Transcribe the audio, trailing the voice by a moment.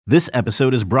This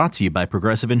episode is brought to you by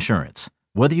Progressive Insurance.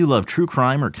 Whether you love true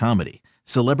crime or comedy,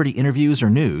 celebrity interviews or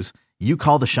news, you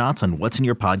call the shots on what's in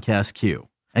your podcast queue.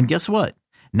 And guess what?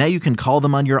 Now you can call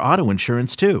them on your auto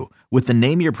insurance too with the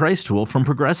Name Your Price tool from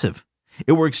Progressive.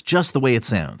 It works just the way it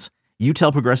sounds. You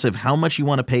tell Progressive how much you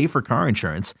want to pay for car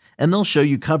insurance, and they'll show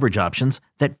you coverage options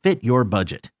that fit your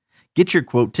budget. Get your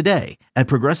quote today at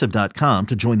Progressive.com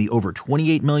to join the over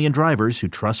 28 million drivers who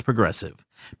trust Progressive.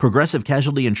 Progressive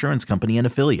Casualty Insurance Company and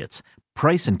Affiliates.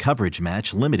 Price and coverage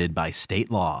match limited by state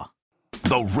law.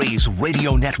 The Rays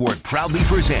Radio Network proudly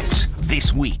presents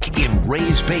This Week in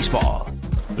Rays Baseball.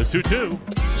 The 2-2.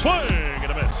 Swing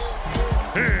and a miss.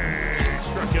 Hey,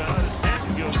 struck out.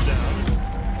 Stanton goes down.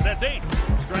 That's 8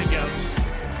 strikeouts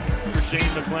for Shane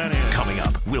McClanahan. Coming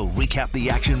up, we'll recap the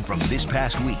action from this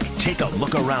past week, take a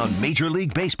look around Major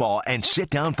League Baseball, and sit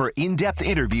down for in-depth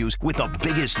interviews with the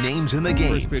biggest names in the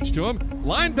game. First pitch to him.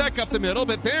 Line back up the middle,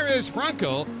 but there is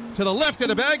Franco. To the left of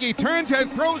the bag, he turns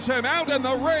and throws him out, and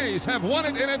the Rays have won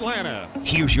it in Atlanta.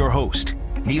 Here's your host,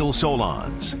 Neil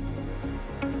Solondz.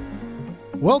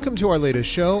 Welcome to our latest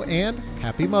show, and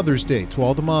happy Mother's Day to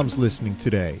all the moms listening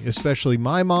today, especially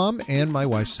my mom and my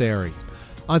wife, Sari.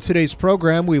 On today's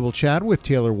program, we will chat with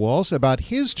Taylor Walls about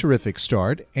his terrific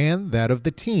start and that of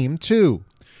the team, too.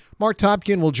 Mark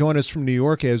Topkin will join us from New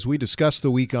York as we discuss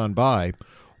the week on by.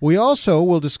 We also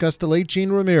will discuss the late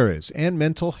Gene Ramirez and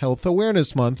Mental Health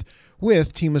Awareness Month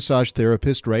with team massage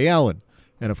therapist Ray Allen.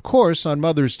 And of course, on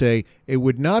Mother's Day, it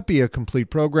would not be a complete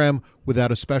program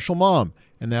without a special mom.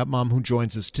 And that mom who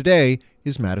joins us today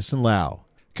is Madison Lowe.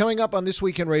 Coming up on This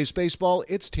Week in Rays Baseball,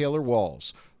 it's Taylor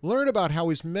Walls. Learn about how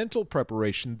his mental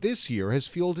preparation this year has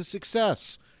fueled his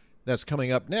success. That's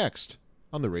coming up next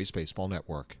on the Rays Baseball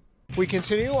Network. We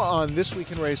continue on This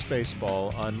Week in Rays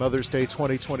Baseball on Mother's Day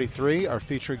 2023. Our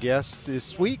featured guest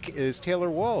this week is Taylor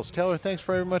Walls. Taylor, thanks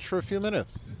very much for a few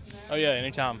minutes. Oh, yeah,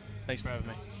 anytime. Thanks for having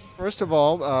me. First of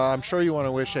all, I'm sure you want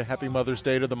to wish a happy Mother's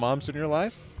Day to the moms in your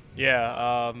life.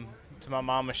 Yeah, to my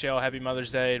mom, Michelle, happy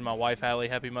Mother's Day, and my wife, Hallie,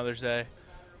 happy Mother's Day.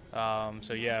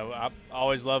 So, yeah, I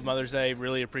always love Mother's Day,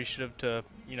 really appreciative to,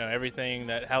 everything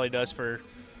that Hallie does for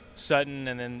Sutton,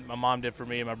 and then my mom did for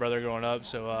me and my brother growing up.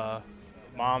 So,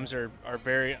 moms are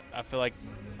very, I feel like,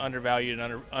 undervalued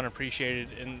and unappreciated,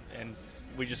 and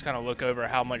we just kind of look over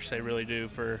how much they really do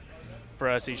for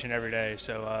us each and every day.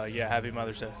 So, yeah, happy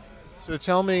Mother's Day. So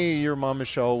tell me, your mom,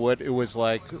 Michelle, what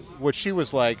she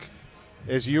was like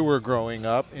as you were growing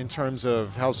up in terms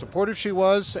of how supportive she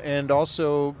was, and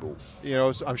also,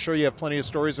 I'm sure you have plenty of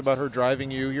stories about her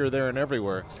driving you here, there, and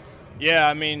everywhere. Yeah,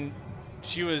 I mean,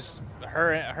 she was,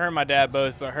 her and my dad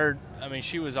both, but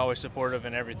she was always supportive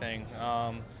in everything.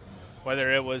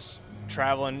 Whether it was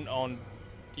traveling on,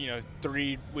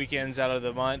 3 weekends out of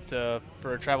the month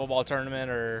for a travel ball tournament,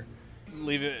 or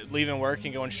leaving work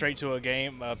and going straight to a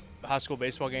game, a high school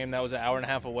baseball game that was an hour and a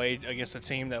half away against a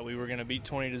team that we were going to beat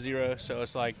 20-0. So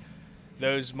it's like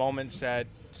those moments that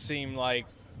seem like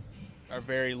are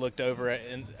very looked over at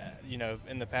in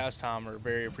the past time are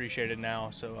very appreciated now.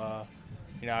 So,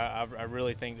 I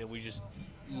really think that we just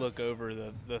look over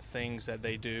the things that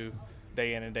they do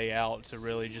day in and day out to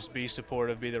really just be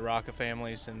supportive, be the rock of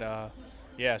families. And,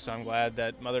 so I'm glad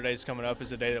that Mother Day is coming up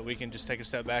as a day that we can just take a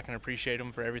step back and appreciate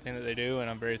them for everything that they do,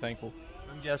 and I'm very thankful.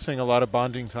 I'm guessing a lot of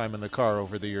bonding time in the car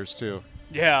over the years, too.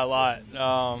 Yeah, a lot.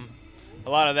 A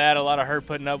lot of that, a lot of her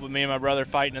putting up with me and my brother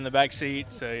fighting in the back seat,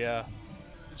 so yeah.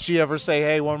 Did she ever say,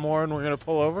 hey, one more and we're going to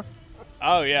pull over?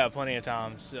 Oh, yeah, plenty of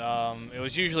times. It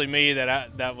was usually me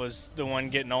that was the one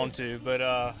getting on to,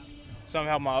 but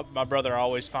somehow my brother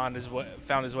always found his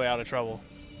way out of trouble.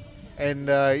 And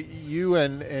you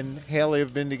and Haley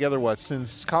have been together,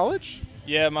 since college?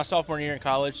 Yeah, my sophomore year in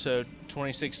college, so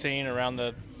 2016, around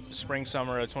the spring,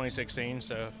 summer of 2016.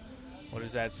 So what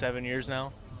is that, 7 years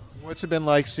now? What's it been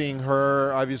like seeing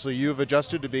her? Obviously, you've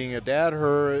adjusted to being a dad,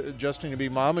 her adjusting to be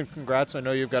mom, and congrats, I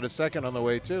know you've got a second on the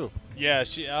way, too. Yeah,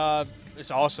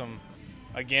 it's awesome.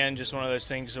 Again, just one of those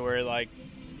things where,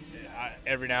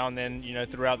 every now and then,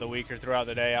 throughout the week or throughout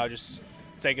the day, I'll just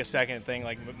take a second and think,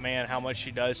 man, how much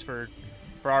she does for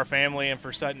our family and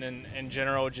for Sutton in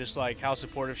general, just how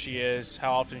supportive she is,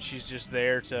 how often she's just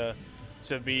there to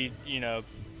be,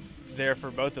 there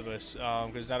for both of us.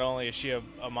 Because not only is she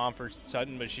a mom for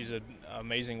Sutton, but she's an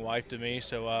amazing wife to me.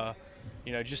 So,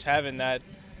 just having that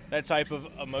type of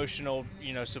emotional,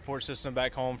 support system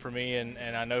back home for me,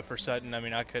 and I know for Sutton,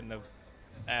 I couldn't have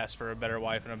asked for a better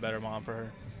wife and a better mom for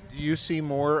her. Do you see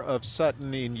more of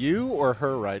Sutton in you or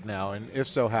her right now? And if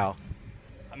so, how?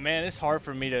 Man, it's hard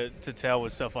for me to tell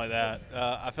with stuff like that.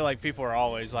 I feel like people are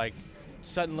always like,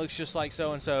 Sutton looks just like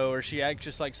so-and-so, or she acts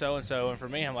just like so-and-so. And for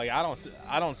me, I'm like, I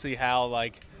don't see how,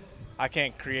 I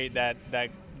can't create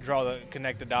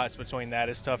connect the dots between that.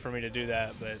 It's tough for me to do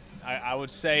that. But I would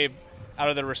say out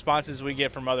of the responses we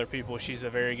get from other people, she's a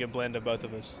very good blend of both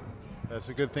of us. That's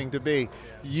a good thing to be.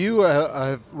 You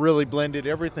have really blended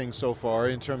everything so far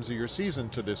in terms of your season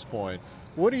to this point.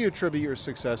 What do you attribute your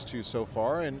success to so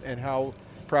far, and how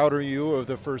proud are you of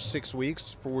the first 6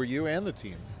 weeks for you and the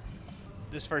team?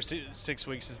 This first 6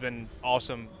 weeks has been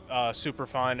awesome, super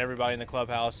fun. Everybody in the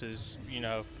clubhouse is,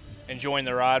 enjoying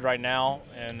the ride right now,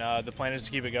 and the plan is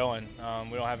to keep it going.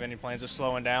 We don't have any plans of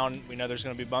slowing down. We know there's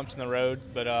going to be bumps in the road,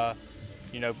 but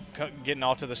getting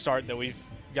off to the start that we've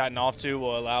gotten off to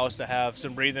will allow us to have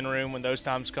some breathing room when those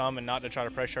times come, and not to try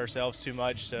to pressure ourselves too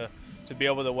much to be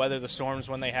able to weather the storms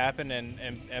when they happen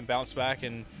and bounce back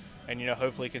and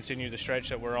hopefully continue the stretch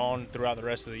that we're on throughout the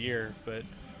rest of the year. But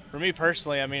for me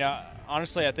personally,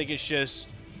 honestly, I think it's just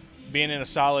being in a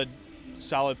solid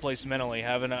place mentally,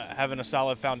 having a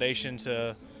solid foundation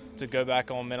to go back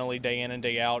on mentally day in and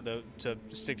day out, to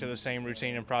stick to the same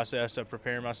routine and process of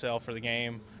preparing myself for the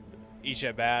game. Each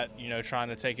at bat, trying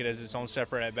to take it as its own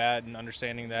separate at bat, and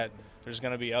understanding that there's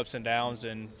going to be ups and downs,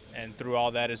 and through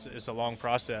all that is a long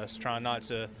process. Trying not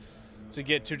to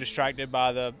get too distracted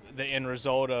by the end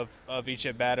result of each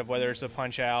at bat, of whether it's a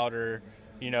punch out or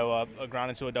a ground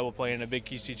into a double play in a big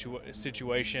key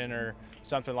situation or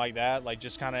something like that. Like,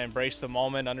 just kind of embrace the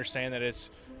moment, understand that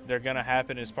they're going to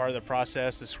happen as part of the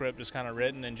process. The script is kind of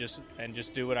written, and just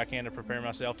do what I can to prepare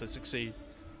myself to succeed.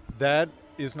 That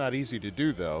is not easy to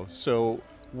do, though. So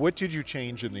what did you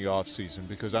change in the off season?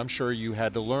 Because I'm sure you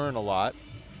had to learn a lot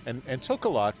and took a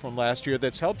lot from last year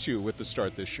that's helped you with the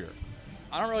start this year.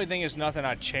 I don't really think it's nothing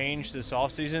I changed this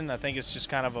off season. I think it's just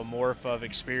kind of a morph of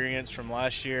experience from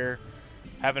last year,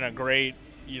 having a great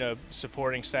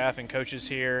supporting staff and coaches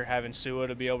here, having Sua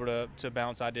to be able to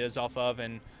bounce ideas off of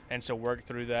and to work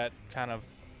through that kind of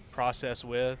process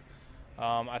with.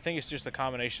 I think it's just a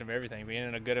combination of everything, being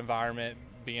in a good environment,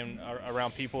 being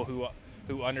around people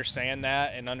who understand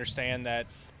that, and understand that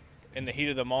in the heat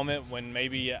of the moment when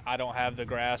maybe I don't have the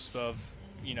grasp of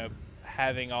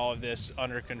having all of this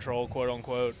under control, quote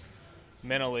unquote,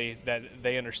 mentally, that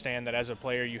they understand that as a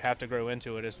player you have to grow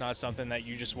into it. It's not something that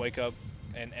you just wake up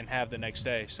and have the next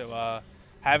day. So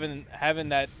having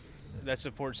that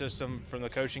support system from the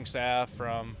coaching staff,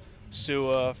 from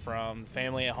Sua, from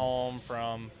family at home,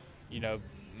 from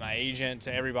my agent,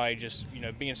 to everybody, just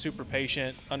being super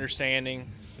patient, understanding,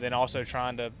 then also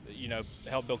trying to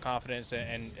help build confidence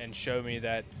and show me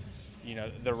that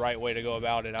the right way to go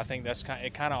about it. I think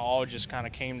it kind of all just kind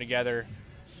of came together,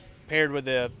 paired with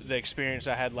the experience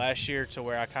I had last year, to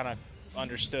where I kind of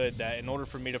understood that in order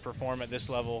for me to perform at this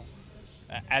level,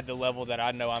 at the level that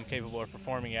I know I'm capable of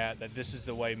performing at, that this is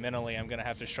the way mentally I'm going to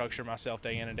have to structure myself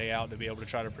day in and day out to be able to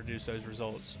try to produce those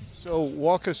results. So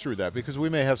walk us through that, because we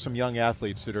may have some young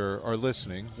athletes that are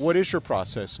listening. What is your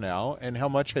process now, and how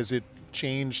much has it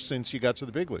changed since you got to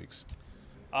the big leagues?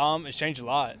 It's changed a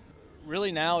lot.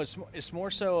 Really now it's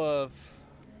more so of,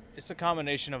 it's a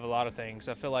combination of a lot of things.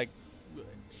 I feel like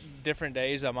different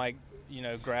days I might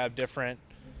grab different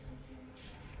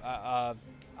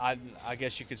I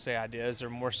guess you could say ideas, or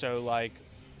more so like,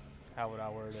 how would I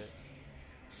word it?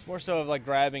 It's more so of like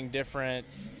grabbing different,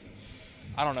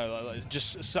 I don't know,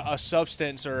 just a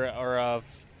substance or of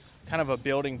kind of a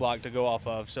building block to go off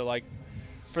of. So like,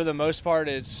 for the most part,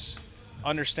 it's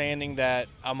understanding that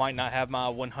I might not have my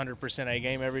 100% A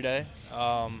game every day.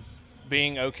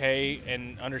 Being okay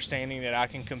and understanding that I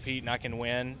can compete and I can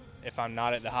win if I'm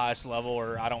not at the highest level,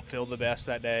 or I don't feel the best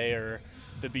that day, or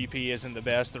the BP isn't the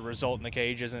best, the result in the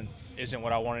cage isn't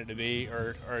what I want it to be,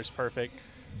 or is perfect.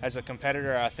 As a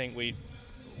competitor, I think we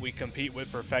compete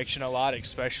with perfection a lot,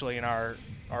 especially in our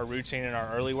routine and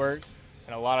our early work.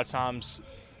 And a lot of times,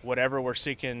 whatever we're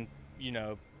seeking,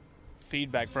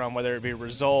 feedback from, whether it be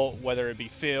result, whether it be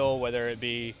feel, whether it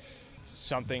be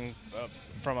something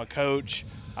from a coach,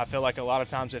 I feel like a lot of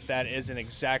times if that isn't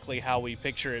exactly how we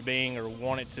picture it being or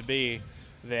want it to be,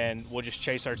 then we'll just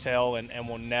chase our tail and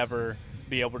we'll never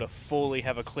be able to fully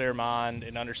have a clear mind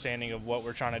and understanding of what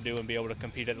we're trying to do and be able to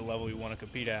compete at the level we want to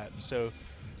compete at. So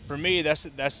for me, that's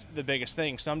the biggest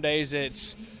thing. Some days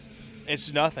it's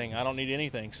nothing. I don't need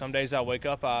anything. Some days I wake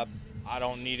up, I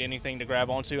don't need anything to grab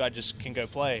onto. I just can go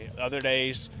play. Other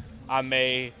days I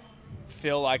may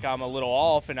feel like I'm a little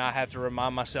off, and I have to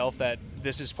remind myself that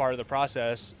this is part of the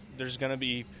process. There's going to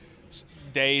be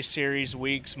days, series,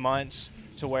 weeks, months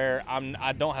to where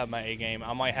I don't have my A game.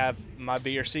 I might have my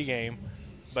B or C game,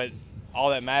 but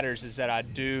all that matters is that I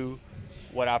do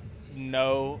what I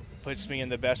know puts me in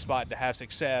the best spot to have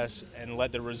success, and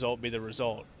let the result be the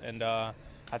result. And I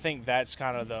think that's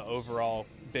kind of the overall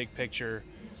big picture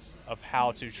of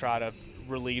how to try to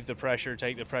relieve the pressure,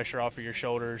 take the pressure off of your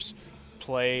shoulders,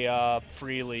 play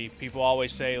freely. People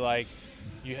always say, like,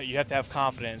 you have to have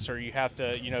confidence, or you have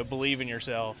to, believe in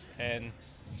yourself. And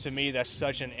to me, that's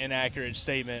such an inaccurate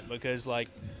statement, because, like,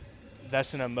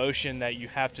 that's an emotion that you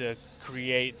have to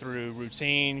create through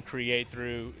routine,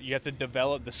 you have to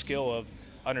develop the skill of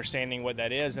understanding what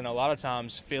that is. And a lot of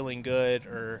times feeling good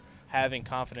or having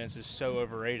confidence is so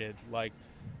overrated. Like,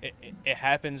 it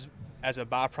happens as a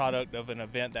byproduct of an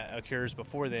event that occurs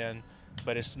before then,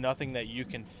 but it's nothing that you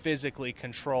can physically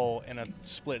control in a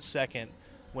split second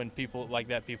when people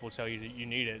tell you that you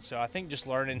need it. So I think just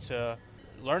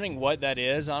learning what that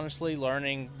is, honestly,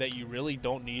 learning that you really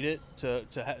don't need it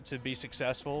to be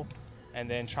successful, and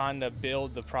then trying to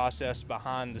build the process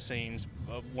behind the scenes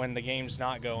of when the game's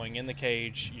not going, in the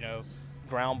cage,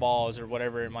 ground balls or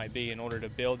whatever it might be, in order to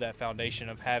build that foundation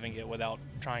of having it without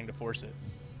trying to force it.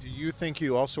 Do you think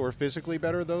you also are physically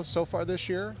better, though, so far this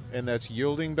year, and that's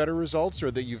yielding better results,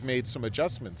 or that you've made some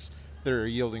adjustments that are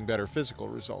yielding better physical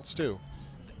results, too?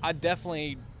 I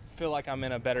definitely feel like I'm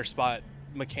in a better spot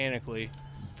mechanically,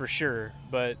 for sure,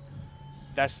 but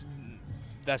that's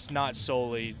not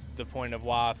solely the point of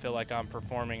why I feel like I'm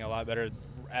performing a lot better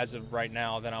as of right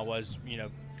now than I was,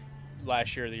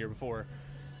 last year or the year before.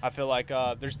 I feel like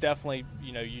there's definitely,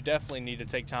 you definitely need to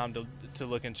take time to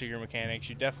look into your mechanics.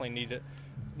 You definitely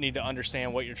need to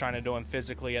understand what you're trying to do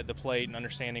physically at the plate, and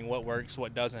understanding what works,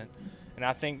 what doesn't. And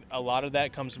I think a lot of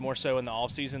that comes more so in the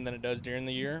off season than it does during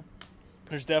the year.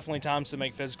 There's definitely times to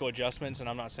make physical adjustments, and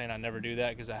I'm not saying I never do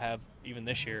that, because I have even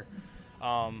this year.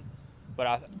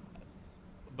 But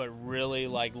really,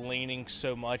 like, leaning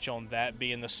so much on that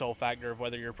being the sole factor of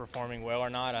whether you're performing well or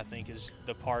not, I think is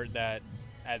the part that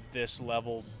at this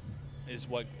level is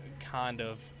what kind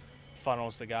of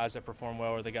funnels the guys that perform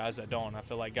well or the guys that don't. I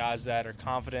feel like guys that are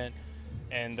confident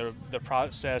and the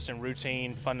process and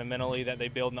routine fundamentally that they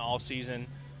build in the off season,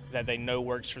 that they know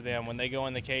works for them, when they go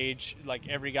in the cage, like,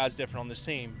 every guy's different on this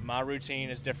team. My routine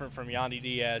is different from Yandy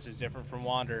Diaz, is different from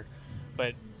Wander,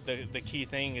 but the key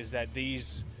thing is that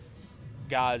these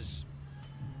guys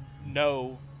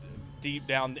know deep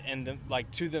down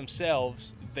to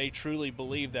themselves, they truly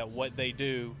believe that what they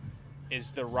do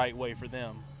is the right way for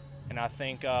them. And I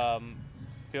think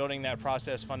building that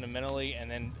process fundamentally and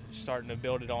then starting to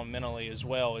build it on mentally as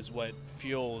well is what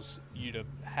fuels you to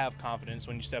have confidence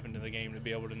when you step into the game, to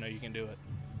be able to know you can do it.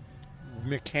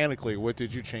 Mechanically, what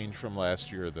did you change from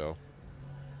last year, though?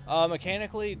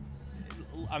 Mechanically,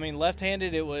 I mean,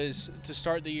 left-handed, it was, to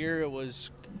start the year, it was,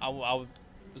 I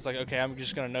was like, okay, I'm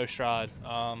just going to no stride.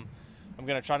 I'm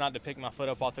going to try not to pick my foot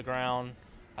up off the ground.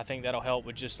 I think that'll help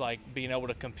with just, like, being able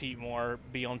to compete more,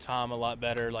 be on time a lot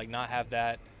better, like, not have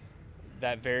that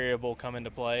variable come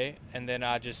into play. And then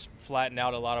I just flattened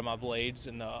out a lot of my blades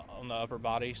on the upper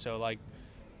body. So, like,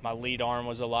 my lead arm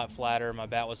was a lot flatter, my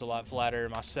bat was a lot flatter,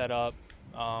 my setup,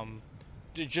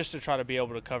 just to try to be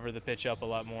able to cover the pitch up a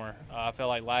lot more. I felt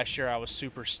like last year I was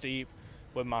super steep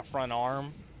with my front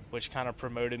arm, which kind of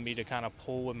promoted me to kind of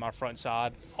pull with my front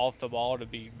side off the ball, to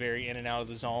be very in and out of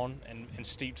the zone and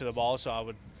steep to the ball. So I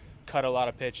would cut a lot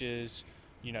of pitches,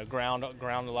 ground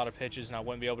a lot of pitches, and I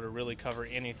wouldn't be able to really cover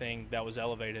anything that was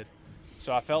elevated.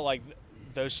 So I felt like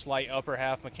those slight upper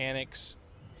half mechanics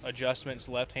adjustments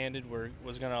left-handed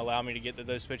was going to allow me to get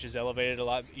those pitches elevated a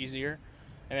lot easier.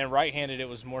 And then right-handed, it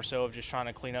was more so of just trying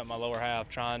to clean up my lower half,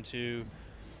 trying to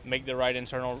make the right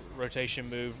internal rotation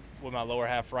move with my lower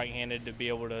half right-handed to be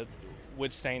able to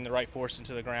withstand the right force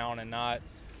into the ground and not,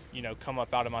 come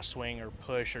up out of my swing or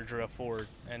push or drift forward.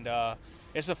 And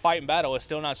it's a fight and battle. It's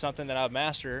still not something that I've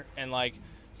mastered. And, like,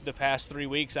 the past 3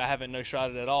 weeks, I haven't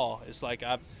no-shotted at all. It's like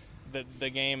the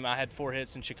game, I had 4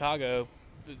 hits in Chicago.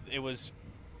 It was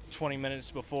 20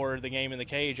 minutes before the game in the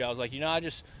cage. I was like,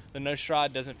 the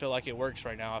no-stride doesn't feel like it works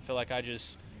right now. I feel like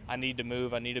I need to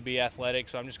move. I need to be athletic,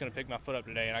 so I'm just going to pick my foot up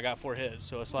today, and I got 4 hits.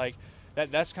 So it's like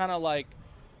that's kind of like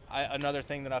another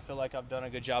thing that I feel like I've done a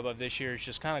good job of this year is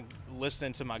just kind of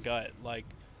listening to my gut. Like,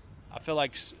 I feel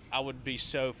like I would be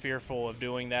so fearful of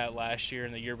doing that last year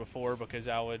and the year before, because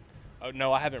I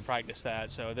haven't practiced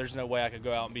that, so there's no way I could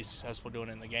go out and be successful doing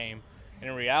it in the game. And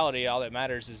in reality, all that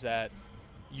matters is that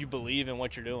you believe in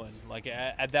what you're doing. Like,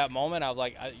 at that moment, I was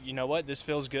like, you know what, this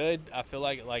feels good. I feel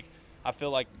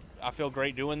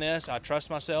great doing this. I trust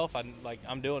myself.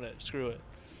 I'm doing it. Screw it.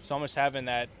 So almost having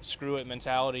that screw it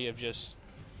mentality of just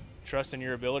trusting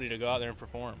your ability to go out there and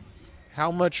perform.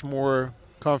 How much more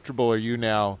comfortable are you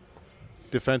now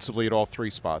defensively at all 3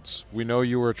 spots? We know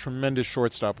you were a tremendous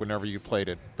shortstop whenever you played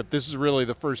it, but this is really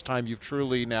the first time you've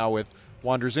truly, now with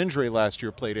Wander's injury last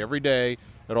year, played every day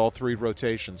at all 3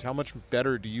 rotations. How much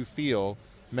better do you feel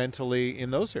mentally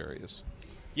in those areas?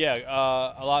 Yeah,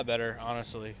 a lot better,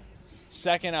 honestly.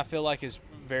 Second, I feel like is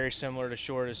very similar to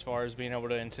short as far as being able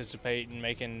to anticipate and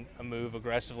making a move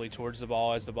aggressively towards the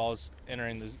ball as the ball is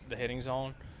entering the hitting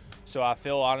zone. So I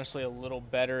feel honestly a little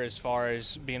better as far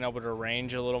as being able to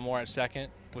range a little more at second,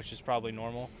 which is probably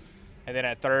normal. And then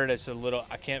at third,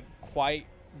 I can't quite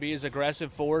be as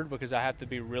aggressive forward because I have to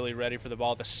be really ready for the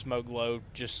ball to smoke low,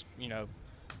 just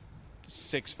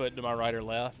 6 foot to my right or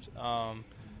left.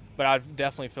 But I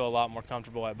definitely feel a lot more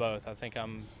comfortable at both. I think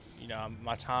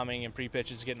my timing and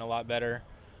pre-pitch is getting a lot better.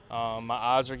 My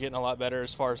eyes are getting a lot better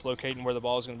as far as locating where the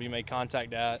ball is going to be made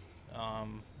contact at.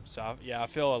 I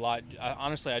feel a lot.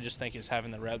 Honestly, I just think it's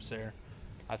having the reps there.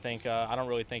 I don't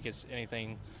really think it's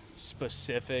anything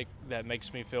specific that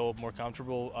makes me feel more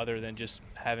comfortable other than just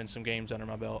having some games under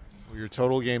my belt. Well, your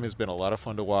total game has been a lot of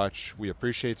fun to watch. We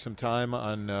appreciate some time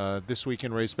on This Week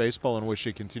in Rays Baseball and wish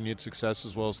you continued success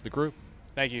as well as the group.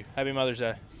 Thank you. Happy Mother's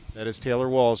Day. That is Taylor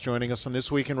Walls joining us on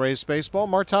This Week in Rays Baseball.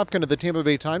 Mark Topkin of the Tampa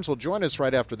Bay Times will join us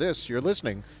right after this. You're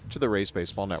listening to the Rays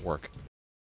Baseball Network.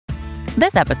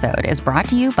 This episode is brought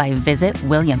to you by Visit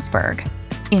Williamsburg.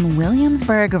 In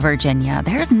Williamsburg, Virginia,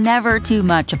 there's never too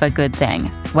much of a good thing.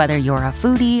 Whether you're a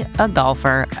foodie, a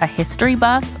golfer, a history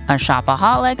buff, a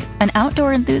shopaholic, an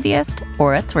outdoor enthusiast,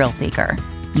 or a thrill seeker,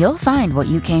 you'll find what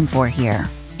you came for here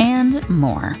and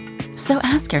more. So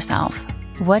ask yourself,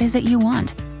 what is it you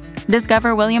want?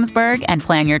 Discover Williamsburg and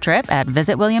plan your trip at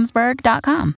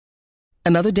visitwilliamsburg.com.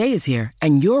 Another day is here,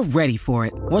 and you're ready for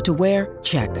it. What to wear?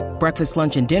 Check. Breakfast,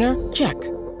 lunch, and dinner? Check.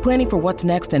 Planning for what's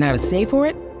next and how to save for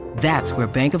it? That's where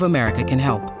Bank of America can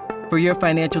help. For your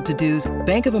financial to-dos,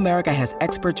 Bank of America has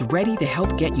experts ready to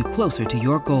help get you closer to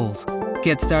your goals.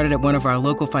 Get started at one of our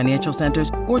local financial centers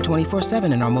or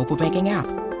 24/7 in our mobile banking app.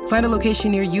 Find a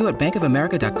location near you at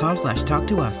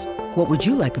bankofamerica.com/talktous. What would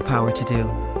you like the power to do?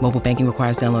 Mobile banking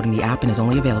requires downloading the app and is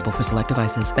only available for select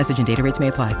devices. Message and data rates may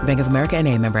apply. Bank of America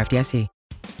N.A., member FDIC.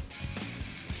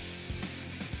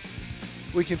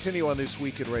 We continue on This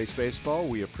Week in Rays Baseball.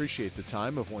 We appreciate the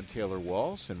time of one Taylor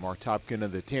Walls, and Mark Topkin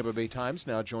of the Tampa Bay Times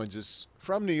now joins us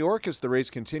from New York as the Rays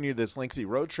continue this lengthy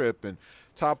road trip. And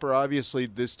Topper, obviously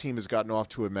this team has gotten off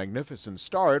to a magnificent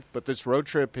start, but this road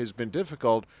trip has been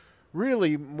difficult,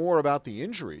 really more about the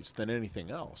injuries than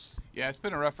anything else. Yeah, it's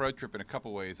been a rough road trip in a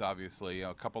couple ways, obviously.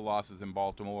 A couple losses in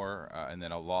Baltimore and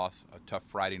then a tough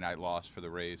Friday night loss for the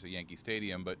Rays at Yankee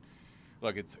Stadium. But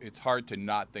look, it's hard to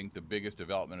not think the biggest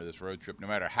development of this road trip, no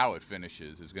matter how it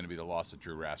finishes, is going to be the loss of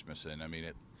Drew Rasmussen. I mean,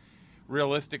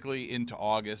 realistically into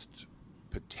August,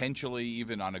 potentially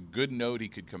even on a good note, he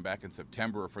could come back in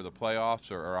September for the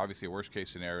playoffs, or obviously a worst-case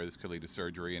scenario, this could lead to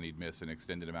surgery and he'd miss an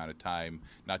extended amount of time,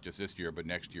 not just this year, but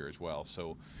next year as well.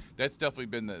 So that's definitely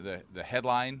been the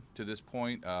headline to this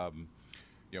point.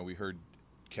 We heard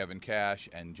Kevin Cash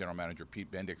and General Manager Pete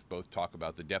Bendix both talk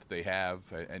about the depth they have.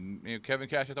 And Kevin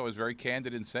Cash, I thought, was very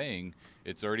candid in saying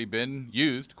it's already been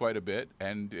used quite a bit,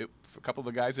 and if a couple of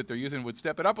the guys that they're using would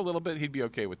step it up a little bit, he'd be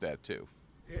okay with that too.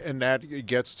 And that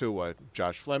gets to what?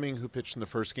 Josh Fleming, who pitched in the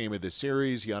first game of this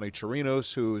series, Yanni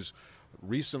Chirinos, who's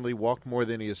recently walked more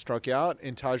than he has struck out,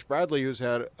 and Taj Bradley, who's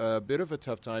had a bit of a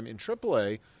tough time in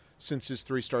AAA since his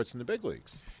 3 starts in the big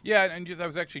leagues. Yeah, and I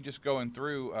was actually just going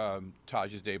through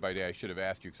Taj's day by day. I should have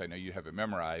asked you because I know you have it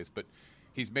memorized, but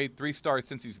he's made 3 starts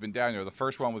since he's been down there. The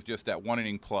first one was just that 1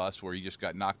 inning plus where he just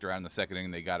got knocked around in the second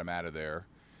inning. They got him out of there.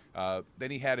 Then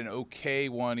he had an okay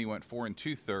one. He went 4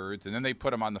 2/3, and then they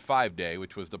put him on the 5-day,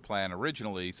 which was the plan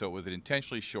originally, so it was an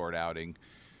intentionally short outing.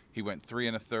 He went 3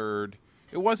 1/3.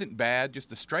 It wasn't bad, just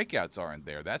the strikeouts aren't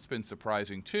there. That's been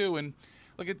surprising too, and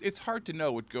look, it's hard to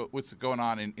know what's going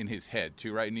on in his head,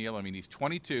 too, right, Neil? I mean, he's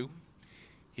 22.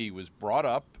 He was brought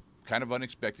up kind of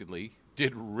unexpectedly,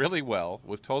 did really well,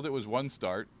 was told it was 1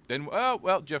 start. Then,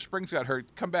 Jeff Springs got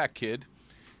hurt. Come back, kid.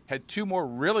 Had 2 more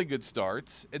really good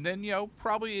starts. And then,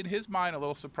 probably in his mind, a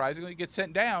little surprisingly, gets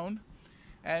sent down.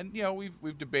 And,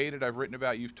 we've debated. I've written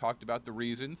about, you've talked about the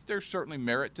reasons. There's certainly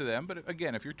merit to them. But,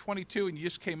 again, if you're 22 and you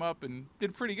just came up and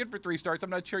did pretty good for 3 starts,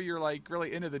 I'm not sure you're,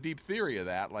 really into the deep theory of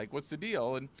that. What's the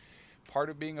deal? And part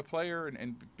of being a player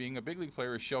and being a big league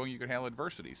player is showing you can handle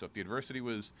adversity. So if the adversity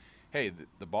was, hey,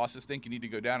 the bosses think you need to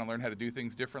go down and learn how to do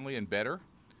things differently and better,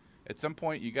 at some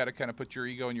point you got to kind of put your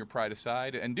ego and your pride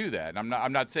aside and do that. And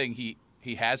I'm not saying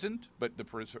he hasn't, but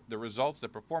the results, the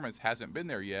performance hasn't been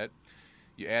there yet.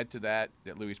 You add to that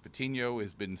Luis Patino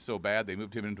has been so bad, they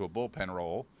moved him into a bullpen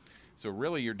role. So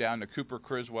really you're down to Cooper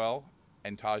Criswell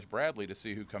and Taj Bradley to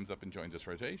see who comes up and joins this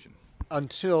rotation.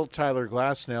 Until Tyler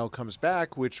Glasnow comes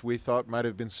back, which we thought might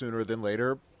have been sooner than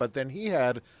later, but then he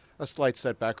had a slight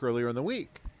setback earlier in the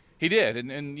week. He did,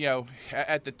 and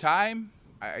at the time,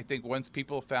 I think once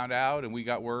people found out and we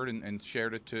got word and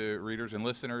shared it to readers and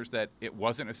listeners that it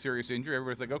wasn't a serious injury,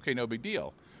 everybody's like, okay, no big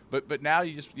deal. But now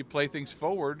you play things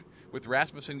forward with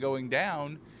Rasmussen going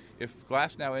down. If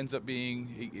Glass now ends up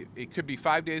being, it could be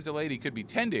 5 days delayed, he could be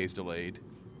 10 days delayed.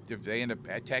 If they end up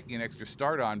attacking an extra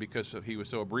start on because he was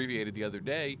so abbreviated the other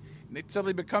day, it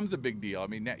suddenly becomes a big deal. I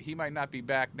mean, he might not be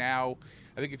back now.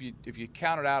 I think if you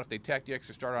count it out, if they tack the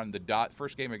extra start on the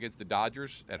first game against the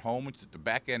Dodgers at home, which is at the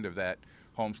back end of that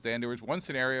homestand, there was one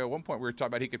scenario at one point we were talking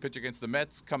about he could pitch against the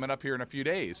Mets coming up here in a few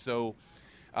days. So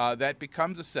that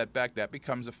becomes a setback. That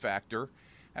becomes a factor.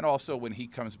 And also when he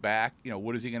comes back,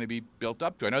 what is he going to be built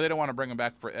up to? I know they don't want to bring him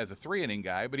back as a 3-inning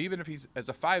guy, but even if he's as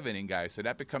a 5-inning guy, so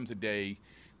that becomes a day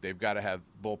they've got to have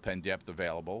bullpen depth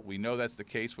available. We know that's the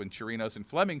case when Chirinos and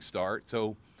Fleming start.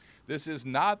 So this is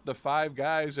not the 5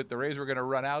 guys that the Rays were going to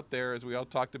run out there, as we all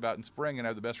talked about in spring, and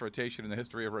have the best rotation in the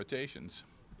history of rotations.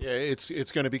 Yeah,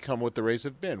 it's going to become what the Rays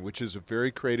have been, which is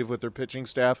very creative with their pitching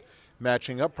staff,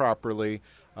 matching up properly,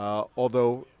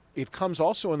 although it comes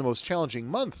also in the most challenging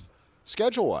month,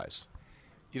 schedule-wise.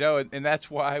 And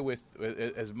that's why with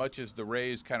as much as the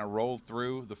Rays kind of rolled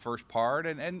through the first part,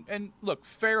 and look,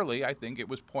 fairly, I think it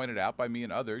was pointed out by me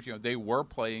and others, they were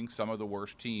playing some of the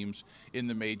worst teams in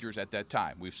the majors at that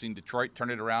time. We've seen Detroit turn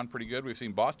it around pretty good. We've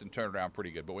seen Boston turn it around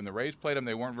pretty good. But when the Rays played them,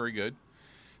 they weren't very good.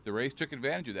 The Rays took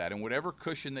advantage of that. And whatever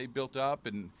cushion they built up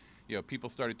and, people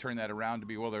started turning that around to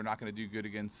be, well, they're not going to do good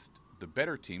against the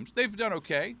better teams. They've done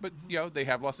okay, but they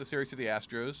have lost the series to the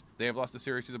Astros. They have lost the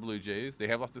series to the Blue Jays. They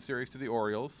have lost the series to the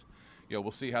Orioles. We'll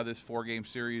see how this 4-game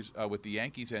series with the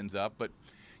Yankees ends up. But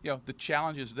the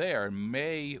challenge is there.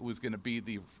 May was going to be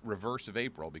the reverse of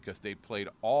April because they played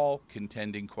all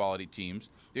contending quality teams.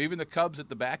 Even the Cubs at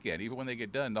the back end, even when they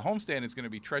get done, the homestand is going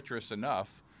to be treacherous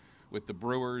enough with the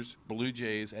Brewers, Blue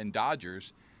Jays, and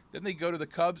Dodgers. Then they go to the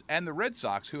Cubs and the Red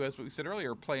Sox, who, as we said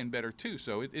earlier, are playing better too.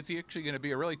 So it's actually going to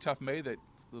be a really tough May that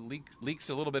leaks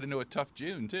a little bit into a tough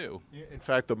June too. In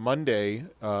fact, the Monday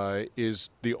is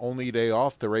the only day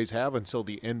off the Rays have until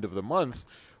the end of the month,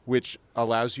 which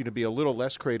allows you to be a little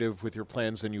less creative with your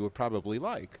plans than you would probably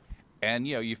like. And,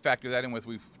 you factor that in with,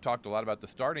 we've talked a lot about the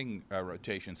starting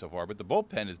rotation so far, but the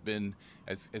bullpen has been,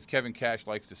 as Kevin Cash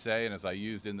likes to say, and as I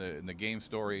used in the game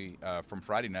story from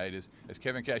Friday night, as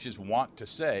Kevin Cash's want to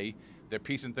say, they're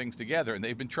piecing things together, and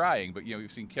they've been trying. But,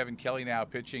 we've seen Kevin Kelly now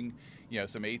pitching,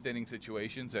 some 8th-inning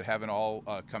situations that haven't all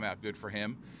come out good for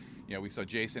him. We saw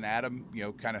Jason Adam,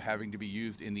 kind of having to be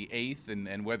used in the 8th,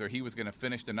 and whether he was going to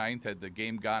finish the 9th had the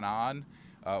game gone on.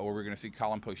 Or we're going to see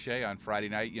Colin Poche on Friday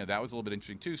night. That was a little bit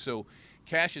interesting too. So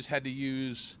Cash has had to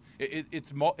use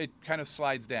it kind of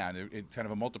slides down. It's kind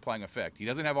of a multiplying effect. He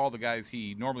doesn't have all the guys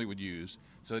he normally would use,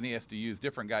 so then he has to use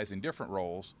different guys in different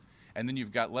roles. And then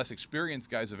you've got less experienced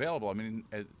guys available. I mean,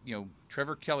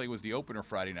 Trevor Kelly was the opener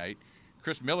Friday night.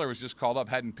 Chris Miller was just called up,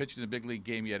 hadn't pitched in a big league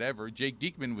game yet ever. Jake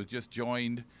Diekman was just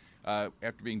joined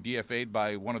after being DFA'd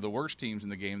by one of the worst teams in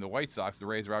the game, the White Sox. The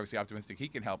Rays are obviously optimistic he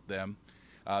can help them.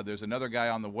 There's another guy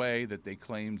on the way that they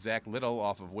claimed, Zach Little,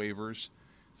 off of waivers.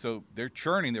 So they're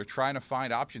churning. They're trying to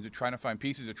find options. They're trying to find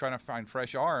pieces. They're trying to find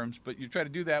fresh arms. But you try to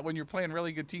do that when you're playing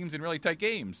really good teams in really tight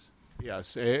games.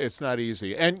 Yes, it's not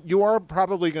easy. And you are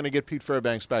probably going to get Pete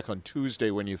Fairbanks back on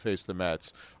Tuesday when you face the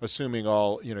Mets, assuming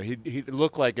he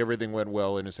looked like everything went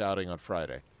well in his outing on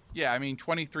Friday. Yeah, I mean,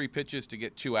 23 pitches to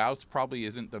get 2 outs probably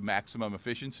isn't the maximum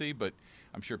efficiency, but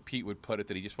I'm sure Pete would put it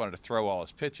that he just wanted to throw all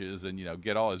his pitches and,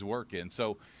 get all his work in.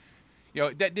 So,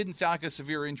 that didn't sound like a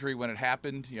severe injury when it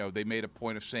happened. They made a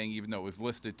point of saying even though it was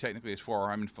listed technically as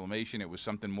forearm inflammation, it was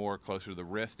something more closer to the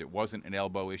wrist. It wasn't an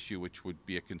elbow issue, which would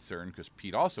be a concern because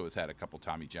Pete also has had a couple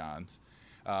Tommy Johns.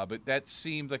 But that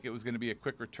seemed like it was going to be a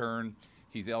quick return.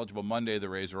 He's eligible Monday. The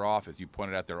Rays are off, as you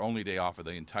pointed out, their only day off of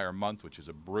the entire month, which is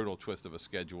a brutal twist of a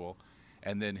schedule.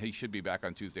 And then he should be back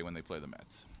on Tuesday when they play the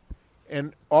Mets.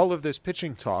 And all of this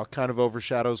pitching talk kind of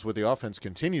overshadows what the offense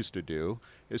continues to do,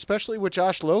 especially what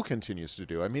Josh Lowe continues to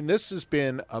do. I mean, this has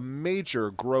been a major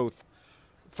growth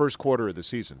first quarter of the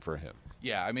season for him.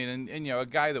 Yeah, I mean, and a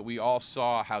guy that we all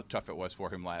saw how tough it was for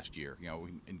him last year,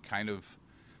 and kind of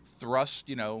thrust,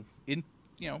 in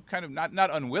kind of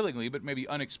not unwillingly, but maybe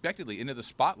unexpectedly into the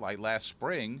spotlight last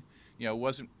spring.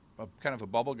 Wasn't kind of a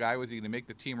bubble guy. Was he going to make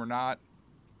the team or not?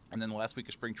 And then the last week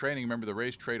of spring training, remember the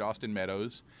Rays trade Austin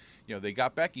Meadows. They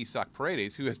got back Isaac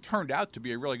Paredes, who has turned out to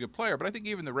be a really good player. But I think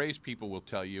even the Rays people will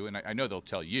tell you, and I know they'll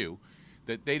tell you,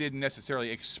 that they didn't necessarily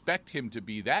expect him to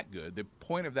be that good. The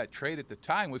point of that trade at the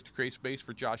time was to create space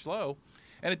for Josh Lowe,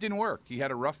 and it didn't work. He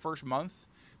had a rough first month.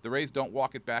 The Rays don't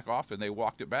walk it back often. They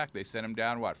walked it back. They sent him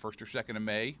down, 1st or 2nd of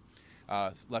May,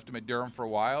 left him at Durham for a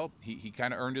while. He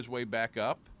kind of earned his way back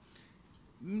up.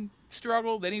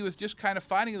 struggled. Then he was just kind of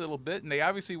finding a little bit, and they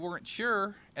obviously weren't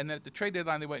sure. And then at the trade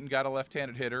deadline, they went and got a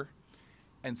left-handed hitter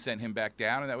and sent him back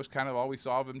down, and that was kind of all we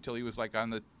saw of him until he was like on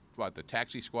the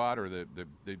taxi squad or the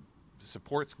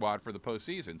support squad for the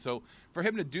postseason. So for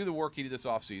him to do the work he did this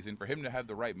offseason, for him to have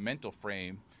the right mental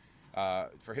frame,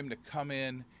 for him to come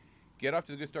in, get off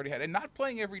to the good start he had, and not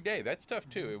playing every day. That's tough,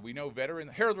 too. We know veteran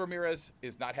Harold Ramirez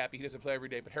is not happy he doesn't play every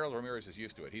day, but Harold Ramirez is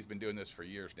used to it. He's been doing this for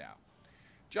years now.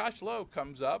 Josh Lowe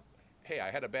comes up, hey,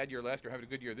 I had a bad year last year, having a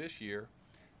good year this year,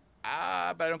 but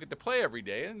I don't get to play every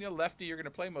day. And lefty, you're going to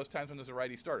play most times when there's a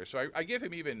righty starter. So I give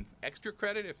him even extra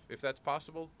credit, if that's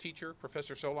possible. Teacher,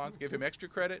 Professor Solons, give him extra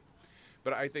credit.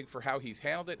 But I think for how he's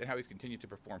handled it and how he's continued to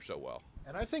perform so well.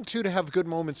 And I think, too, to have good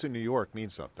moments in New York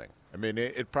means something. I mean,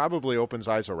 it probably opens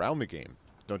eyes around the game,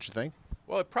 don't you think?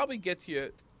 Well, it probably gets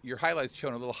you your highlights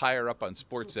shown a little higher up on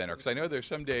SportsCenter, because I know there's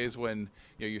some days when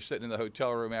you're sitting in the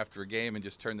hotel room after a game and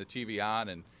just turn the TV on,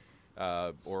 and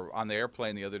or on the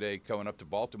airplane the other day going up to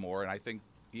Baltimore, and I think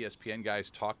ESPN guys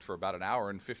talked for about an hour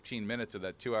and 15 minutes of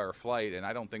that 2-hour flight, and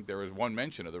I don't think there was one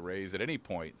mention of the Rays at any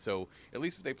point. So at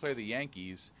least if they play the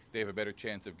Yankees, they have a better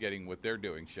chance of getting what they're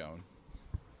doing shown.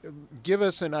 Give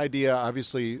us an idea.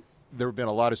 Obviously, there have been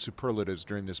a lot of superlatives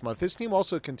during this month. This team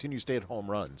also continues to hit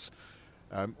home runs.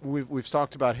 We've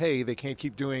talked about, hey, they can't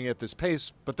keep doing it at this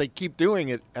pace, but they keep doing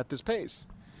it at this pace.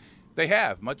 They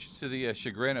have, much to the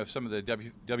chagrin of some of the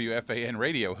WFAN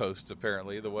radio hosts,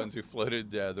 apparently, the ones who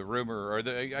floated the rumor, or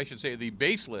I should say the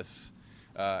baseless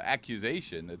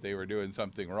accusation that they were doing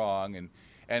something wrong.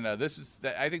 And I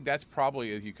think that's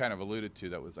probably, as you kind of alluded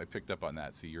to, I picked up on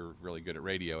that. See, you're really good at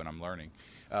radio, and I'm learning.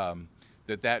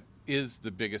 That is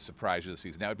the biggest surprise of the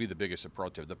season. That would be the biggest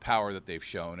superlative, the power that they've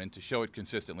shown, and to show it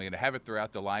consistently and to have it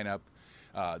throughout the lineup.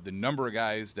 The number of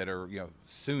guys that are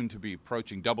soon to be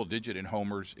approaching double-digit in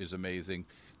homers is amazing.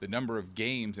 The number of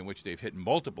games in which they've hit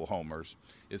multiple homers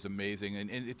is amazing, and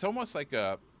it's almost like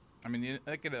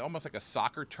almost like a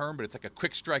soccer term, but it's like a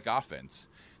quick strike offense.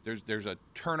 There's a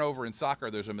turnover in soccer.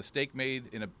 There's a mistake made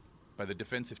by the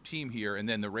defensive team here, and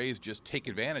then the Rays just take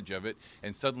advantage of it,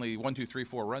 and suddenly 1, 2, 3,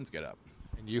 4 runs get up.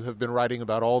 And you have been writing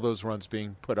about all those runs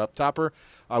being put up. Topper,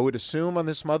 I would assume on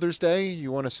this Mother's Day,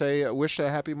 you want to wish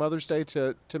a happy Mother's Day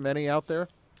to many out there?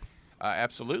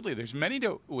 Absolutely. There's many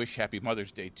to wish happy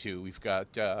Mother's Day to. We've got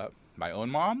my own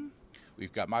mom,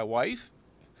 we've got my wife,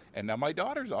 and now my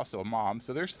daughter's also a mom,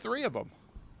 so there's 3 of them.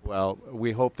 Well,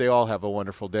 we hope they all have a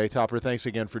wonderful day. Topper, thanks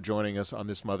again for joining us on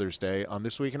this Mother's Day on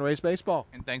This Week in Rays Baseball.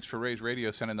 And thanks for Rays Radio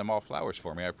sending them all flowers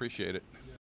for me. I appreciate it.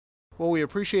 Well, we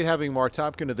appreciate having Mark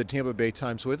Topkin of the Tampa Bay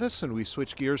Times with us, and we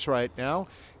switch gears right now.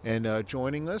 And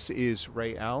joining us is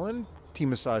Ray Allen,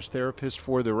 team massage therapist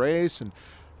for the Rays. And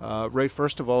Ray,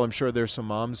 first of all, I'm sure there's some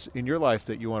moms in your life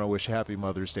that you want to wish Happy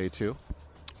Mother's Day to.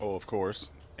 Oh, of course.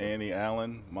 Annie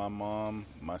Allen, my mom,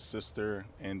 my sister,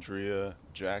 Andrea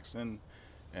Jackson,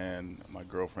 and my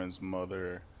girlfriend's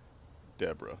mother,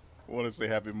 Deborah. I want to say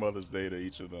Happy Mother's Day to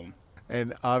each of them.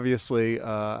 And obviously,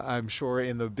 I'm sure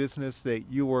in the business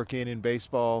that you work in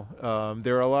baseball,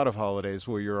 there are a lot of holidays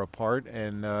where you're apart,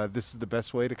 and this is the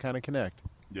best way to kind of connect.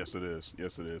 Yes, it is.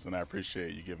 Yes, it is. And I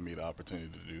appreciate you giving me the opportunity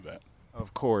to do that.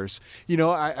 Of course.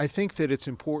 I think that it's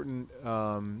important,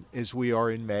 as we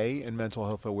are in May and Mental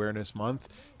Health Awareness Month,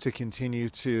 to continue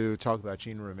to talk about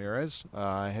Gene Ramirez.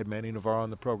 I had Manny Navarro on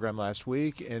the program last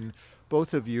week, and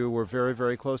both of you were very,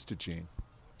 very close to Gene.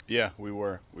 Yeah, we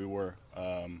were.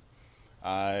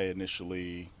 I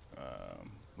initially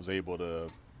was able to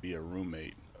be a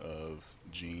roommate of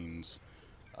Gene's,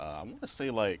 I want to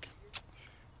say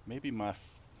maybe my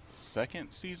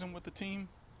second season with the team.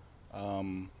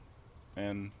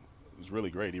 And it was really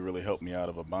great. He really helped me out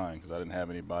of a bind because I didn't have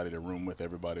anybody to room with.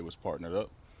 Everybody was partnered up.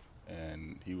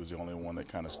 And he was the only one that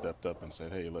kind of stepped up and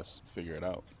said, hey, let's figure it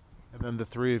out. And then the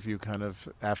 3 of you kind of,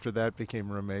 after that,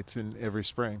 became roommates in every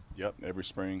spring. Yep, every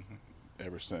spring,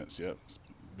 ever since, yep. It's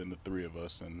been the 3 of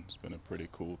us, and it's been a pretty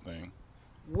cool thing.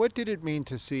 What did it mean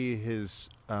to see his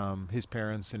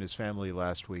parents and his family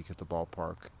last week at the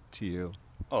ballpark to you?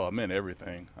 Oh, it meant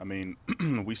everything. I mean,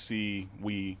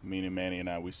 meaning Manny and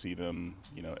I, we see them,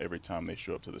 every time they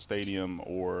show up to the stadium,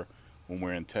 or when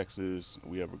we're in Texas,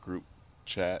 we have a group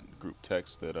chat, group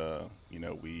text that,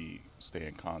 we stay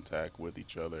in contact with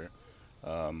each other.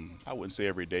 I wouldn't say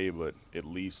every day, but at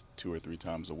least 2 or 3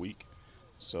 times a week.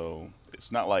 So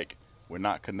it's not like we're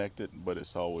not connected, but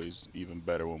it's always even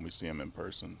better when we see them in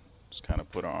person. Just kind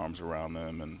of put our arms around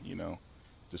them and,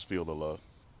 just feel the love.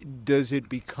 Does it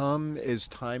become, as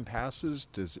time passes,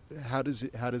 how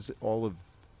does all of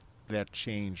that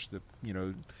change,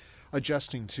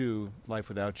 adjusting to life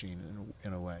without Gene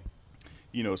in a way?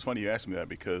 It's funny you asked me that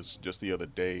because just the other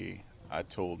day I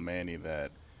told Manny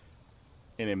that,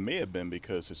 and it may have been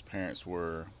because his parents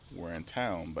were in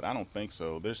town, but I don't think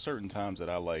so. There's certain times that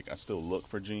I still look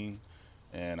for Gene,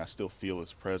 and I still feel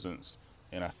his presence.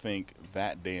 And I think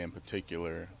that day in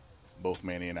particular, both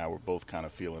Manny and I were both kind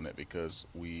of feeling it because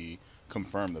we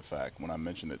confirmed the fact when I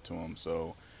mentioned it to him.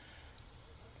 So,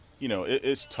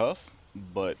 it's tough,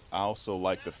 but I also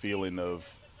like the feeling of,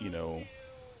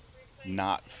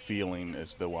 not feeling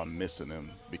as though I'm missing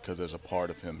him because there's a part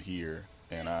of him here,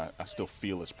 and I still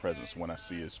feel his presence when I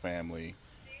see his family,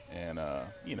 and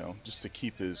just to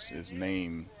keep his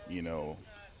name,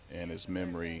 and his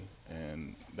memory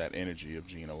and that energy of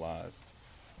Gene alive.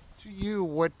 To you,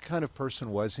 what kind of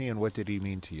person was he, and what did he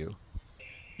mean to you?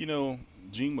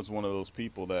 Gene was one of those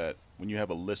people that when you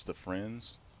have a list of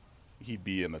friends, he'd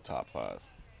be in the top 5.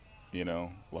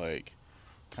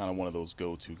 Kind of one of those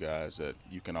go-to guys that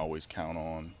you can always count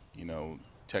on.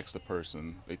 Text the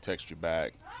person, they text you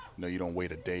back. You don't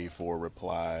wait a day for a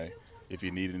reply. If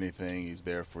you need anything, he's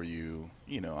there for you.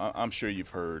 I'm sure you've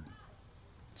heard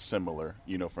similar,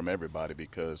 from everybody,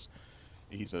 because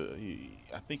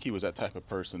I think he was that type of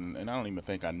person, and I don't even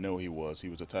think I know he was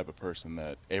the type of person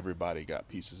that everybody got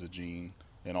pieces of Gene,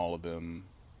 and all of them,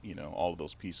 all of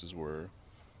those pieces were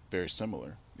very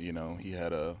similar. He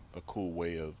had a cool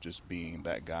way of just being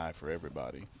that guy for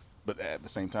everybody, but at the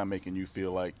same time making you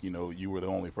feel like, you were the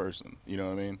only person. You know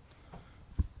what I mean?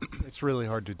 It's really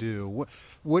hard to do.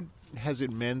 What has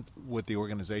it meant, what the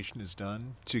organization has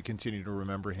done to continue to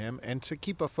remember him and to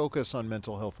keep a focus on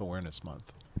Mental Health Awareness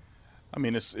Month? I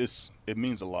mean, it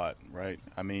means a lot, right?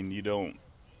 I mean,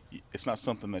 it's not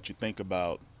something that you think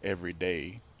about every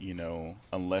day,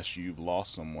 unless you've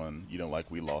lost someone, like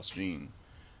we lost Gene.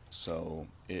 So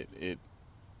it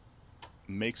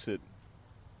makes it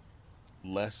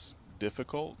less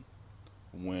difficult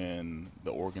when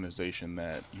the organization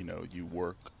that, you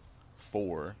work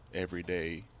for every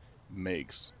day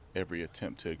makes every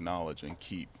attempt to acknowledge and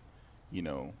keep,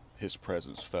 his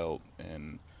presence felt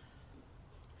and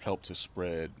help to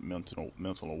spread mental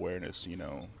awareness,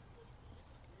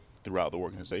 throughout the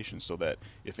organization, so that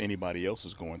if anybody else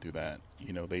is going through that,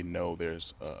 they know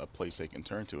there's a place they can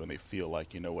turn to, and they feel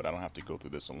like, I don't have to go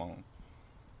through this alone.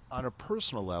 On a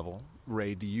personal level,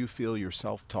 Ray, do you feel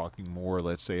yourself talking more,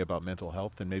 let's say, about mental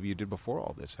health than maybe you did before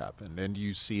all this happened? And do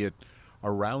you see it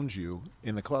around you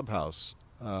in the clubhouse,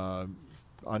 on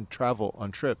travel,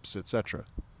 on trips, etc.?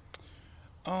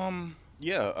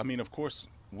 Yeah, I mean, of course,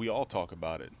 we all talk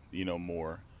about it,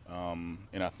 more.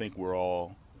 And I think we're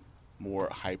all more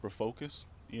hyper-focused,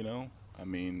 I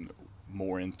mean,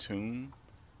 more in tune,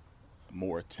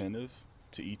 more attentive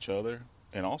to each other.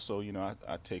 And also,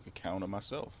 I take account of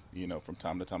myself. From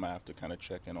time to time I have to kind of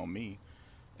check in on me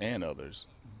and others.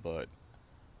 But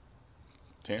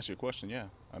to answer your question, yeah,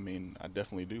 I mean, I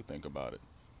definitely do think about it.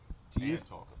 Do you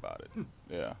talk about it?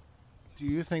 Yeah. Do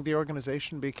you think the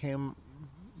organization became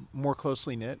more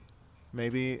closely knit?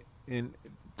 Maybe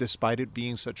despite it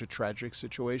being such a tragic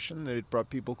situation, that it brought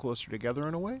people closer together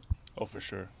in a way? Oh, for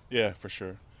sure. Yeah, for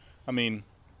sure. I mean,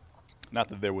 not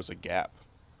that there was a gap,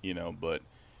 but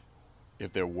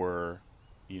if there were,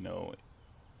 I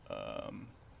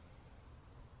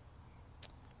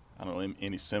don't know,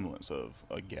 any semblance of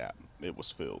a gap, it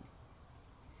was filled.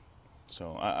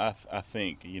 So I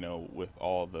think, with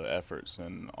all the efforts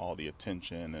and all the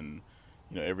attention and,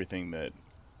 everything that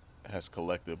has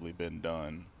collectively been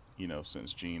done,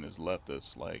 since Gene has left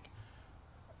us,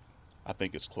 I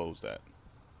think it's closed that.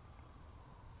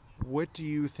 What do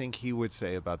you think he would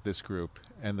say about this group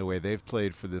and the way they've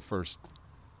played for the first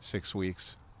 6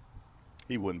 weeks?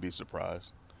 He wouldn't be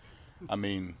surprised. I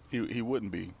mean, he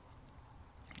wouldn't be.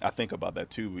 I think about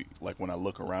that too. When I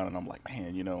look around and I'm like,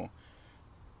 man,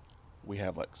 we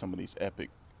have some of these epic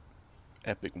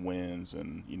wins,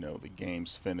 and the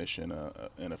games finish in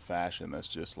a fashion that's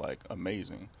just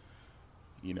amazing.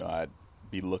 I'd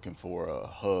be looking for a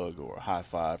hug or a high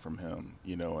five from him,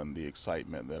 and the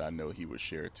excitement that I know he would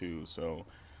share too. So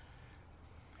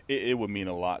it would mean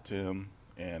a lot to him.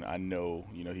 And I know,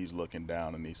 he's looking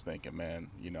down and he's thinking, man,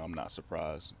 I'm not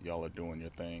surprised. Y'all are doing your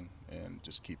thing, and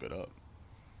just keep it up.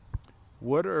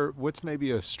 What's maybe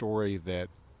a story that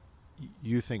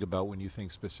you think about when you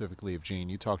think specifically of Gene?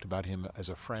 You talked about him as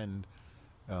a friend,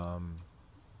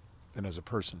 and as a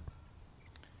person.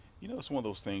 It's one of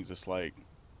those things. It's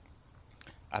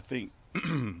I think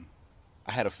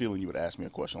I had a feeling you would ask me a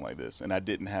question like this, and I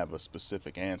didn't have a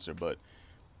specific answer, but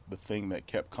the thing that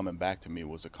kept coming back to me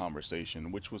was a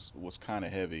conversation, which was kind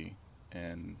of heavy.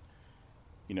 And,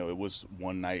 it was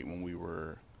one night when we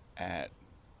were at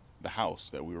the house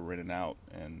that we were renting out,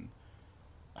 and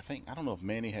I don't know if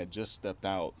Manny had just stepped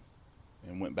out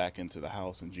and went back into the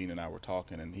house, and Gene and I were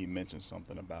talking, and he mentioned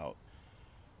something about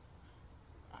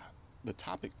the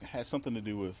topic had something to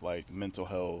do with like mental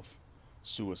health,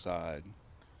 suicide,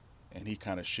 and he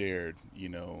kind of shared,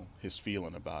 his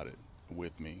feeling about it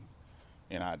with me.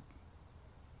 And I,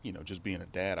 just being a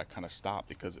dad, I kind of stopped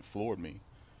because it floored me.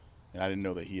 And I didn't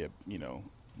know that he had,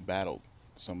 battled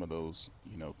some of those,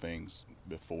 things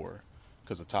before,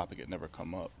 because the topic had never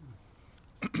come up.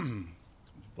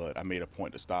 But I made a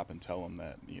point to stop and tell him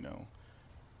that,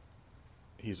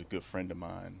 he's a good friend of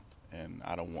mine, and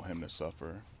I don't want him to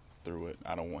suffer through it.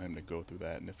 I don't want him to go through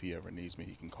that. And if he ever needs me,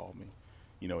 he can call me,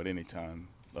 at any time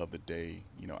of the day,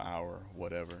 hour,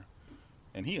 whatever.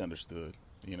 And he understood,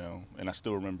 and I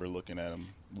still remember looking at him,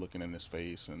 looking in his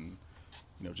face, and,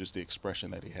 just the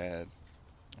expression that he had.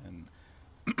 And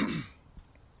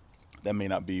that may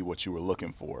not be what you were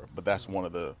looking for, but that's one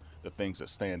of the things that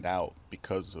stand out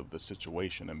because of the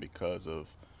situation and because of,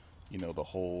 the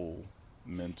whole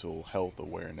mental health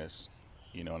awareness,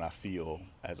 and I feel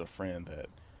as a friend that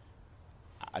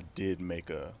I did make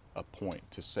a point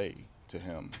to say to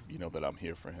him, that I'm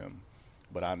here for him,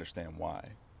 but I understand why.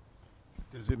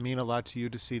 Does it mean a lot to you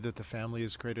to see that the family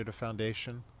has created a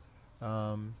foundation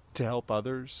to help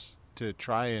others, to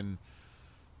try and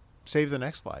save the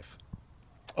next life?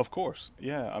 Of course,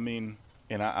 yeah. I mean,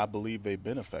 and I believe they've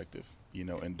been effective,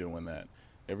 in doing that.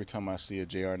 Every time I see a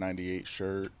JR98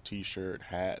 shirt, T-shirt,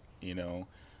 hat,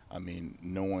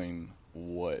 knowing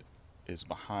what is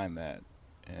behind that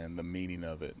and the meaning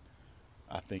of it,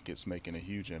 I think it's making a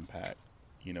huge impact,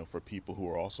 for people who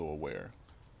are also aware.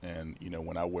 And,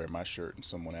 when I wear my shirt and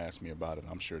someone asks me about it,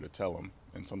 I'm sure to tell them.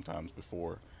 And sometimes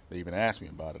before they even ask me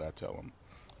about it, I tell them.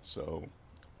 So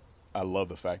I love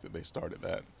the fact that they started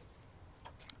that.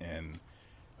 And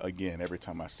again, every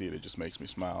time I see it, it just makes me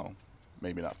smile.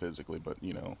 Maybe not physically, but,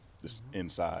 just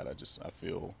inside, I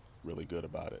feel really good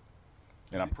about it.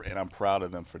 And I'm proud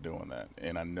of them for doing that.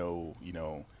 And I know,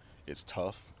 it's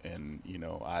tough, and,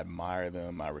 I admire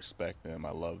them, I respect them,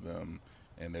 I love them,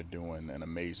 and they're doing an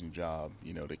amazing job,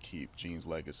 to keep Gene's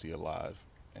legacy alive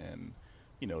and,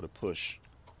 to push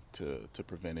to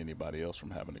prevent anybody else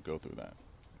from having to go through that.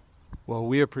 Well,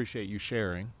 we appreciate you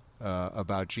sharing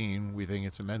about Gene. We think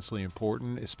it's immensely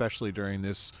important, especially during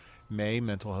this May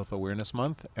Mental Health Awareness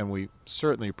Month, and we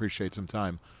certainly appreciate some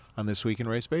time on This Week in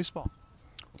Rays Baseball.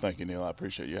 Thank you, Neil. I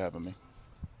appreciate you having me.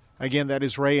 Again, that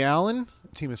is Ray Allen,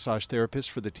 team massage therapist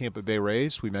for the Tampa Bay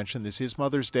Rays. We mentioned this is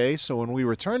Mother's Day, so when we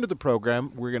return to the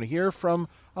program, we're going to hear from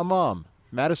a mom.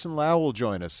 Madison Lowe will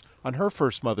join us on her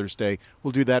first Mother's Day.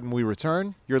 We'll do that when we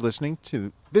return. You're listening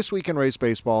to This Week in Rays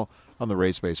Baseball on the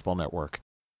Rays Baseball Network.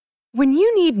 When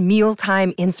you need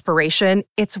mealtime inspiration,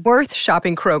 it's worth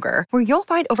shopping Kroger, where you'll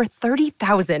find over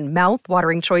 30,000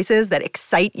 mouth-watering choices that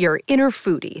excite your inner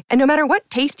foodie. And no matter what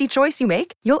tasty choice you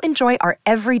make, you'll enjoy our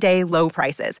everyday low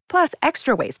prices, plus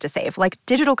extra ways to save, like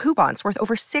digital coupons worth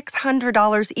over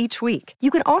 $600 each week. You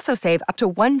can also save up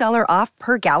to $1 off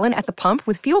per gallon at the pump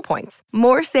with fuel points.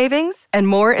 More savings and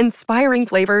more inspiring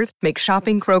flavors make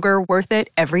shopping Kroger worth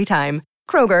it every time.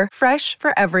 Kroger, fresh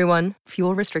for everyone.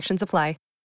 Fuel restrictions apply.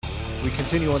 We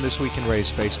continue on This Week in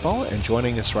Rays Baseball, and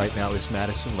joining us right now is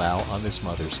Madison Lowe on this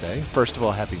Mother's Day. First of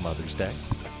all, happy Mother's Day.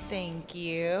 Thank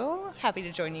you. Happy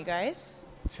to join you guys.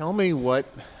 Tell me what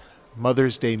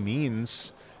Mother's Day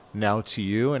means now to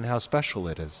you and how special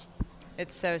it is.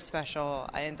 It's so special.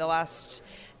 The last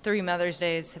 3 Mother's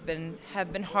Days have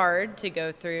been hard to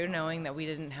go through, knowing that we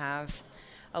didn't have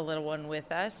a little one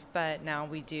with us, but now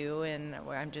we do, and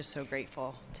I'm just so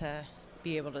grateful to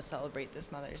be able to celebrate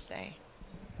this Mother's Day.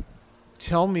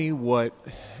 Tell me what,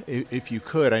 if you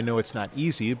could, I know it's not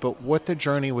easy, but what the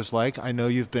journey was like. I know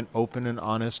you've been open and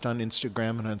honest on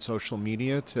Instagram and on social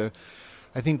media to,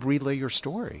 I think, relay your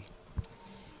story.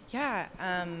 Yeah,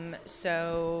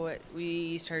 so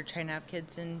we started trying to have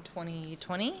kids in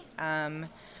 2020.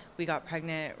 We got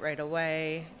pregnant right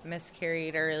away,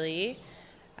 miscarried early,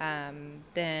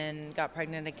 then got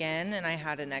pregnant again, and I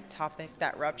had an ectopic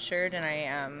that ruptured, and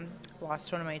I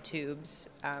lost one of my tubes,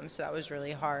 so that was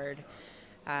really hard.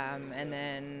 And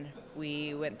then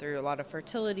we went through a lot of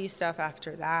fertility stuff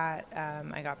after that.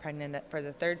 I got pregnant for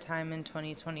the 3rd time in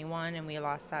 2021, and we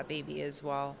lost that baby as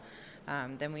well.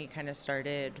 Then we kind of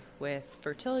started with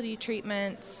fertility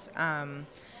treatments and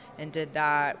did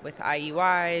that with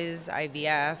IUIs,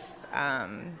 IVF,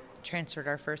 transferred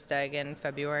our first egg in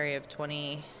February of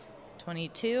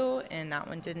 2022, and that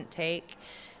one didn't take.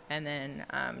 And then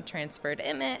transferred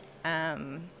Emmett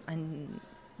in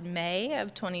May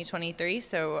of 2023,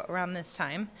 so around this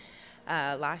time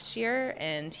last year,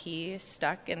 and he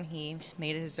stuck and he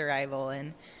made his arrival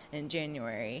in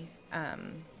January.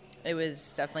 it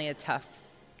was definitely a tough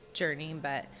journey,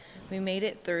 but we made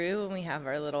it through, and we have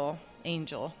our little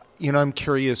angel. You know, I'm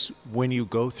curious, when you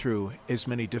go through as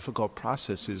many difficult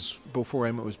processes before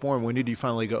Emmett was born, when did you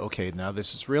finally go, okay, now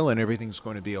this is real and everything's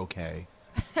going to be okay?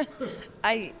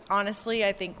 I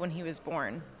think when he was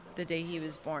born, the day he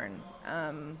was born,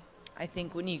 I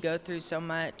think when you go through so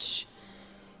much,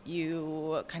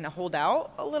 you kind of hold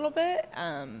out a little bit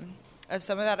of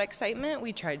some of that excitement.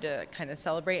 We tried to kind of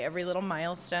celebrate every little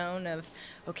milestone of,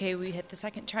 okay, we hit the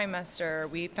second trimester,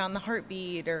 we found the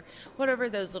heartbeat, or whatever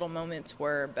those little moments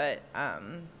were. But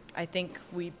I think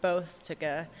we both took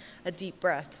a deep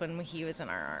breath when he was in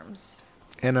our arms.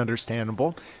 And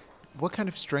understandable. What kind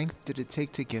of strength did it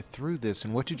take to get through this,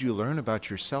 and what did you learn about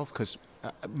yourself? Because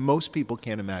most people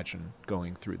can't imagine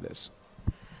going through this.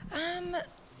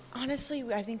 Honestly,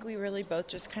 I think we really both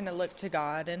just kind of looked to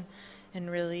God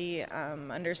and really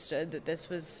understood that this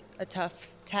was a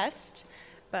tough test,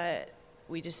 but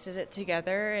we just did it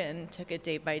together and took it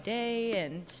day by day,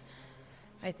 and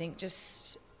I think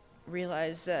just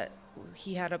realized that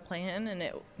he had a plan, and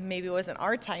it maybe wasn't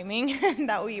our timing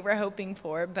that we were hoping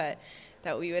for, but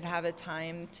that we would have a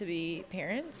time to be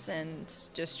parents, and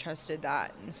just trusted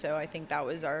that. And so I think that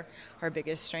was our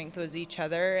biggest strength, was each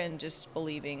other and just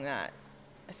believing that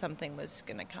something was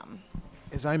going to come.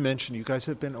 As I mentioned, you guys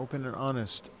have been open and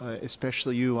honest,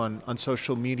 especially you on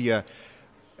social media.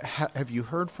 Have you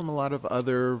heard from a lot of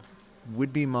other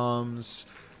would-be moms,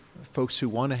 folks who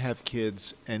want to have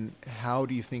kids, and how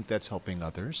do you think that's helping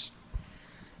others?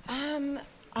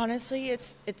 Honestly,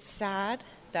 it's sad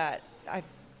that I've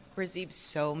received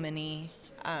so many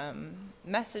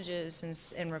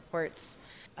messages and reports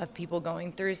of people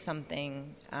going through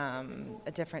something,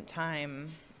 a different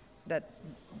time that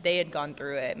they had gone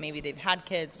through it. Maybe they've had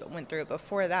kids but went through it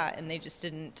before that, and they just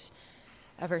didn't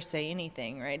ever say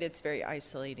anything, right? It's very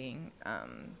isolating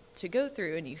to go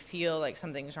through, and you feel like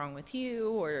something's wrong with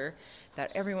you, or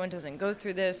that everyone doesn't go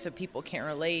through this, so people can't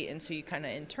relate, and so you kind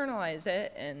of internalize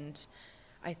it. And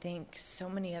I think so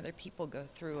many other people go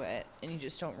through it, and you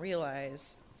just don't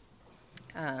realize.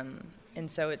 And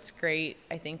so it's great,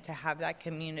 I think, to have that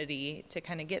community to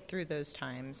kind of get through those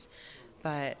times.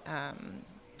 But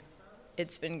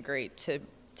it's been great to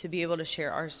be able to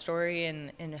share our story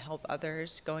and help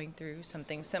others going through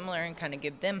something similar and kind of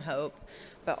give them hope,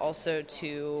 but also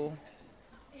to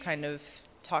kind of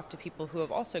talk to people who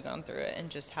have also gone through it and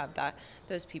just have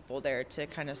those people there to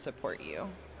kind of support you.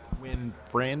 When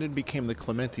Brandon became the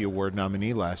Clementi Award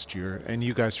nominee last year, and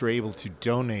you guys were able to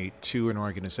donate to an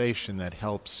organization that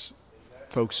helps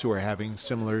folks who are having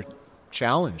similar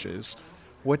challenges,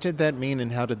 what did that mean,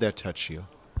 and how did that touch you?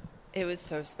 It was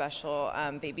so special.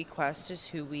 Baby Quest is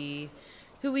who we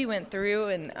went through,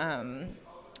 and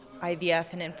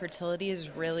IVF and infertility is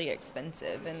really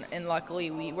expensive, and luckily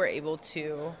we were able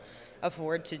to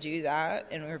afford to do that,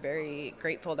 and we're very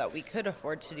grateful that we could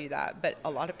afford to do that. But a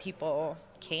lot of people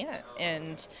can't,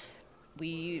 and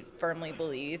we firmly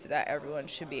believe that everyone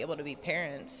should be able to be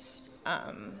parents,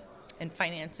 and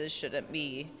finances shouldn't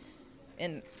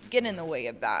get in the way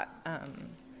of that.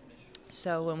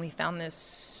 So when we found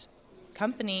this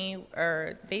company,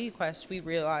 or Baby Quest, we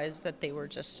realized that they were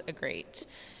just a great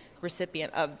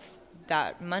recipient of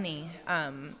that money,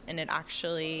 and it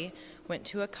actually went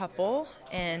to a couple,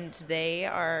 and they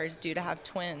are due to have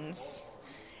twins,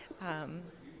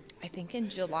 I think in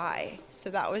July. So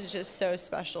that was just so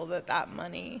special that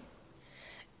money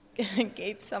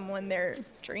gave someone their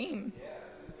dream.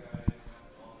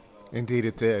 Indeed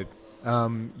it did.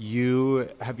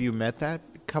 Have you met that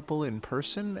couple in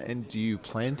person, and do you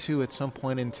plan to at some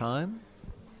point in time?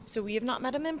 So we have not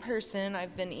met them in person.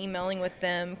 I've been emailing with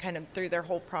them kind of through their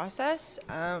whole process.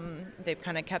 They've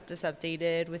kind of kept us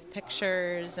updated with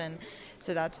pictures, and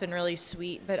so that's been really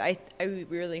sweet. But I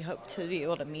really hope to be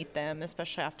able to meet them,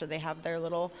 especially after they have their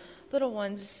little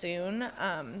ones soon,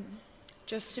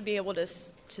 just to be able to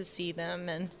see them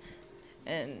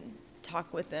and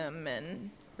talk with them, and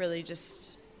really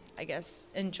just, I guess,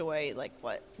 enjoy like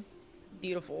what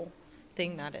beautiful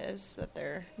thing that is, that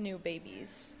they're new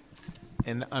babies.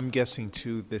 And I'm guessing,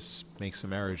 too, this makes a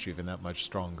marriage even that much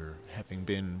stronger, having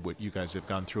been what you guys have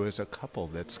gone through as a couple.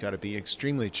 That's got to be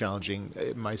extremely challenging.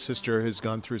 My sister has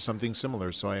gone through something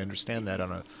similar, so I understand that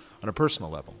on a personal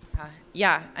level.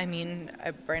 Yeah, I mean,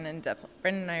 Brandon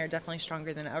and I are definitely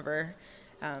stronger than ever.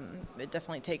 It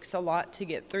definitely takes a lot to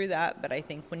get through that, but I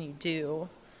think when you do,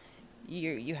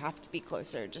 you have to be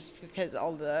closer, just because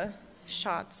all the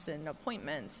shots and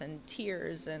appointments and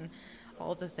tears and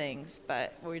all the things.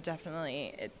 But it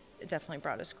definitely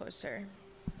brought us closer.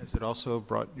 Has it also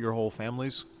brought your whole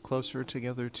families closer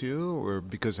together too? Or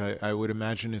because I would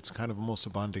imagine it's kind of almost a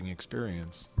bonding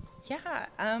experience. Yeah.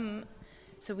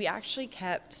 So we actually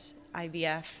kept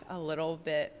IVF a little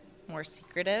bit more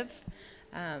secretive.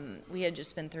 We had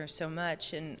just been through so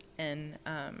much, and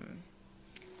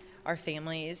our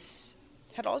families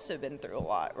had also been through a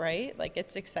lot, right? Like,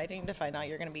 it's exciting to find out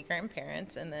you're going to be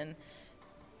grandparents, and then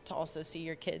to also see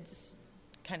your kids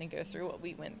kind of go through what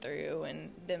we went through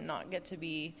and them not get to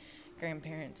be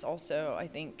grandparents. Also, I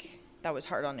think that was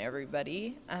hard on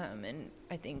everybody, and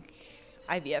I think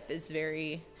IVF is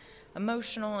very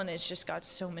emotional, and it's just got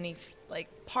so many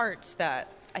parts that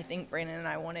I think Brandon and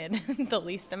I wanted the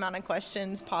least amount of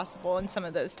questions possible in some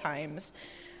of those times.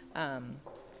 And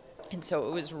so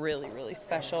it was really, really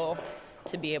special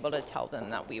to be able to tell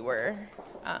them that we were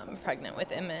pregnant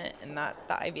with Emmett and that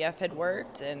the IVF had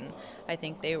worked. And I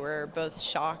think they were both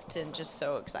shocked and just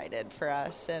so excited for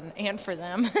us and for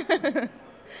them.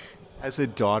 As a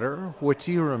daughter, what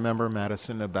do you remember,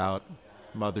 Madison, about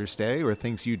Mother's Day or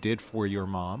things you did for your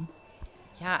mom?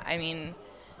 Yeah, I mean,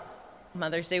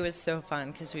 Mother's Day was so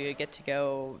fun because we would get to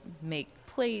go make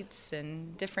plates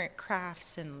and different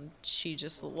crafts, and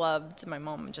my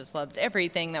mom just loved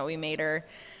everything that we made her,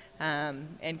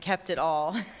 and kept it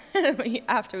all.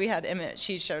 After we had Emmett,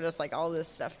 she showed us all this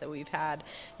stuff that we've had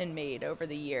and made over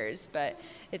the years, but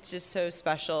it's just so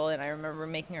special. And I remember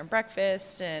making her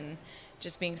breakfast and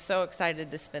just being so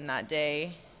excited to spend that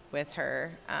day with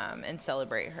her and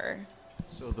celebrate her.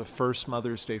 So the first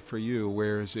Mother's Day for you,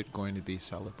 where is it going to be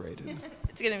celebrated?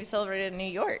 It's going to be celebrated in New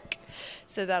York,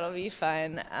 so that'll be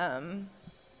fun.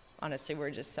 Honestly,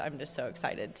 I'm just so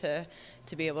excited to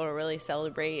be able to really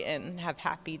celebrate and have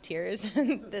happy tears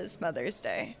this Mother's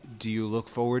Day. Do you look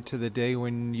forward to the day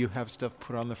when you have stuff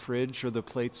put on the fridge or the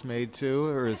plates made too,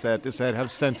 or does that have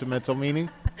sentimental meaning?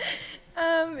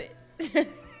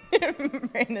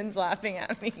 Brandon's laughing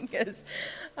at me because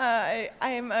I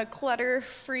am a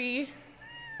clutter-free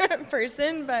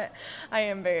person, but I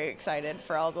am very excited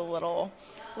for all the little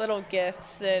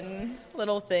gifts and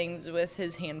little things with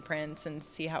his handprints and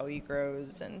see how he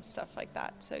grows and stuff like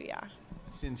that. So yeah.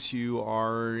 Since you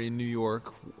are in New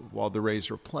York while the Rays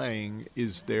are playing,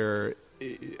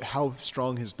 how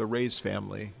strong is the Rays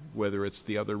family, whether it's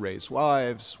the other Rays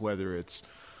wives, whether it's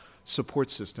support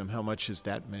system, how much has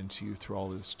that meant to you through all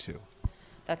this too?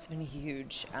 That's been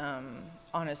huge.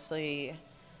 Honestly,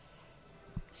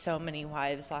 so many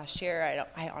wives last year.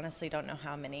 I honestly don't know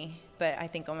how many, but I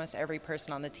think almost every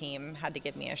person on the team had to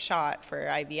give me a shot for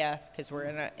IVF because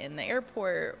we're in the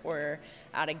airport or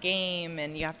at a game,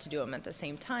 and you have to do them at the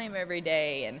same time every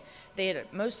day. And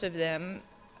most of them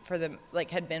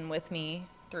had been with me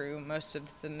through most of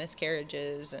the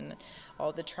miscarriages and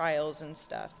all the trials and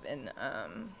stuff. And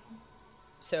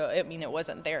so, I mean, it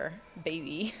wasn't their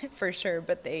baby for sure,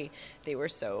 but they were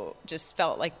just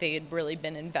felt like they had really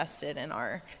been invested in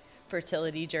our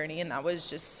fertility journey, and that was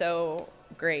just so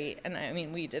great. And I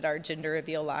mean, we did our gender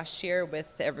reveal last year with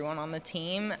everyone on the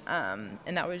team, and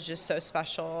that was just so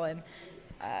special. And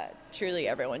truly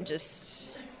everyone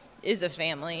just is a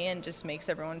family and just makes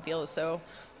everyone feel so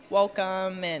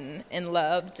welcome and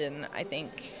loved. And I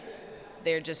think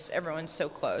everyone's so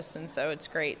close, and so it's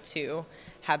great to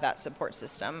have that support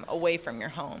system away from your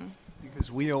home.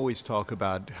 Because we always talk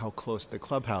about how close the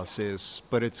clubhouse is,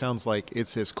 but it sounds like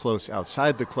it's as close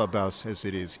outside the clubhouse as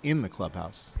it is in the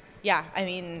clubhouse. Yeah, I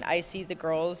mean, I see the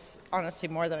girls, honestly,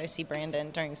 more than I see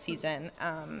Brandon during season.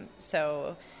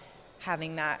 So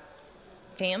having that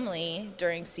family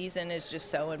during season is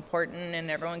just so important, and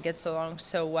everyone gets along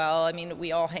so well. I mean,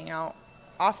 we all hang out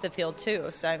off the field too.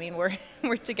 So I mean,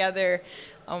 we're together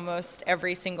almost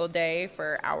every single day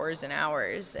for hours and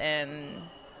hours, and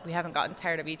we haven't gotten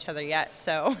tired of each other yet.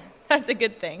 So that's a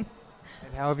good thing.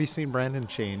 And how have you seen Brandon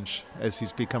change as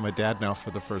he's become a dad now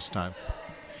for the first time?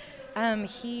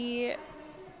 He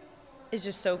is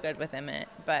just so good with Emmett,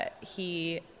 but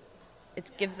it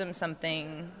gives him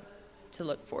something to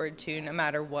look forward to no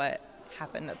matter what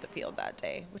happened at the field that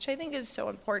day, which I think is so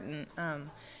important.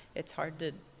 It's hard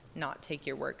to not take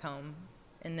your work home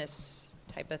in this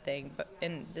type of thing, but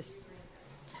in this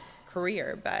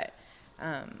career, but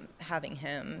having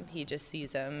him, he just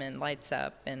sees him and lights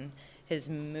up, and his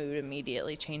mood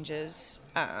immediately changes.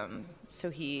 So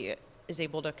he is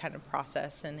able to kind of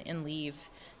process and leave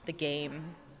the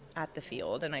game at the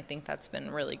field, and I think that's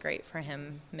been really great for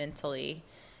him mentally,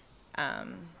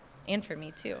 and for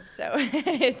me too. So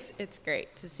it's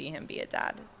great to see him be a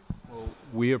dad. Well,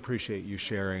 we appreciate you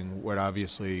sharing what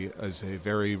obviously is a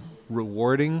very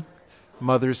rewarding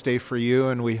Mother's Day for you,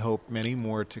 and we hope many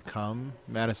more to come.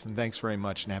 Madison, thanks very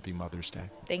much, and happy Mother's Day.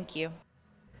 Thank you.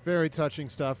 Very touching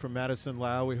stuff from Madison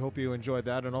Lowe. We hope you enjoyed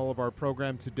that and all of our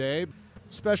program today.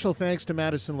 Special thanks to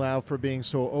Madison Lowe for being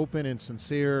so open and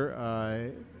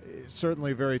sincere.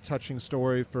 Certainly a very touching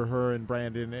story for her and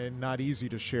Brandon, and not easy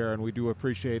to share, and we do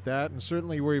appreciate that. And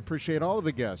certainly we appreciate all of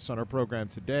the guests on our program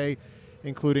today,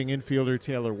 including infielder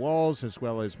Taylor Walls, as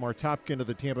well as Mark Topkin of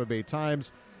the Tampa Bay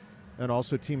Times, and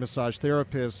also team massage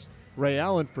therapist Ray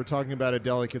Allen for talking about a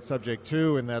delicate subject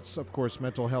too, and that's, of course,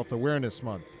 Mental Health Awareness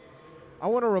Month. I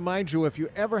want to remind you, if you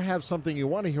ever have something you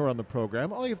want to hear on the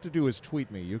program, all you have to do is tweet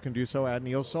me. You can do so at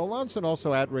Neil Solondz and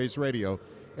also at Rays Radio,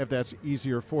 if that's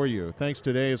easier for you. Thanks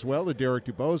today as well to Derek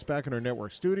Dubose back in our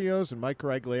network studios and Mike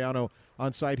Caragliano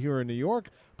on site here in New York,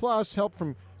 plus help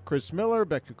from Chris Miller,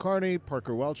 Becca Carney,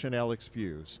 Parker Welch, and Alex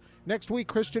Fuse. Next week,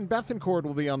 Christian Bethencourt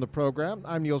will be on the program.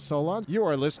 I'm Neil Solondz. You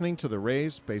are listening to the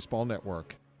Rays Baseball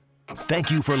Network.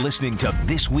 Thank you for listening to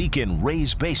This Week in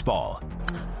Rays Baseball.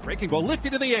 Breaking ball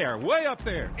lifted in the air, way up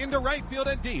there, into right field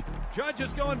and deep. Judge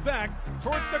is going back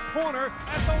towards the corner,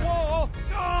 at the wall,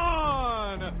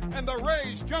 gone! And the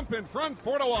Rays jump in front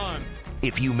 4-1.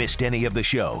 If you missed any of the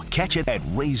show, catch it at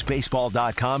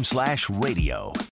RaysBaseball.com/radio.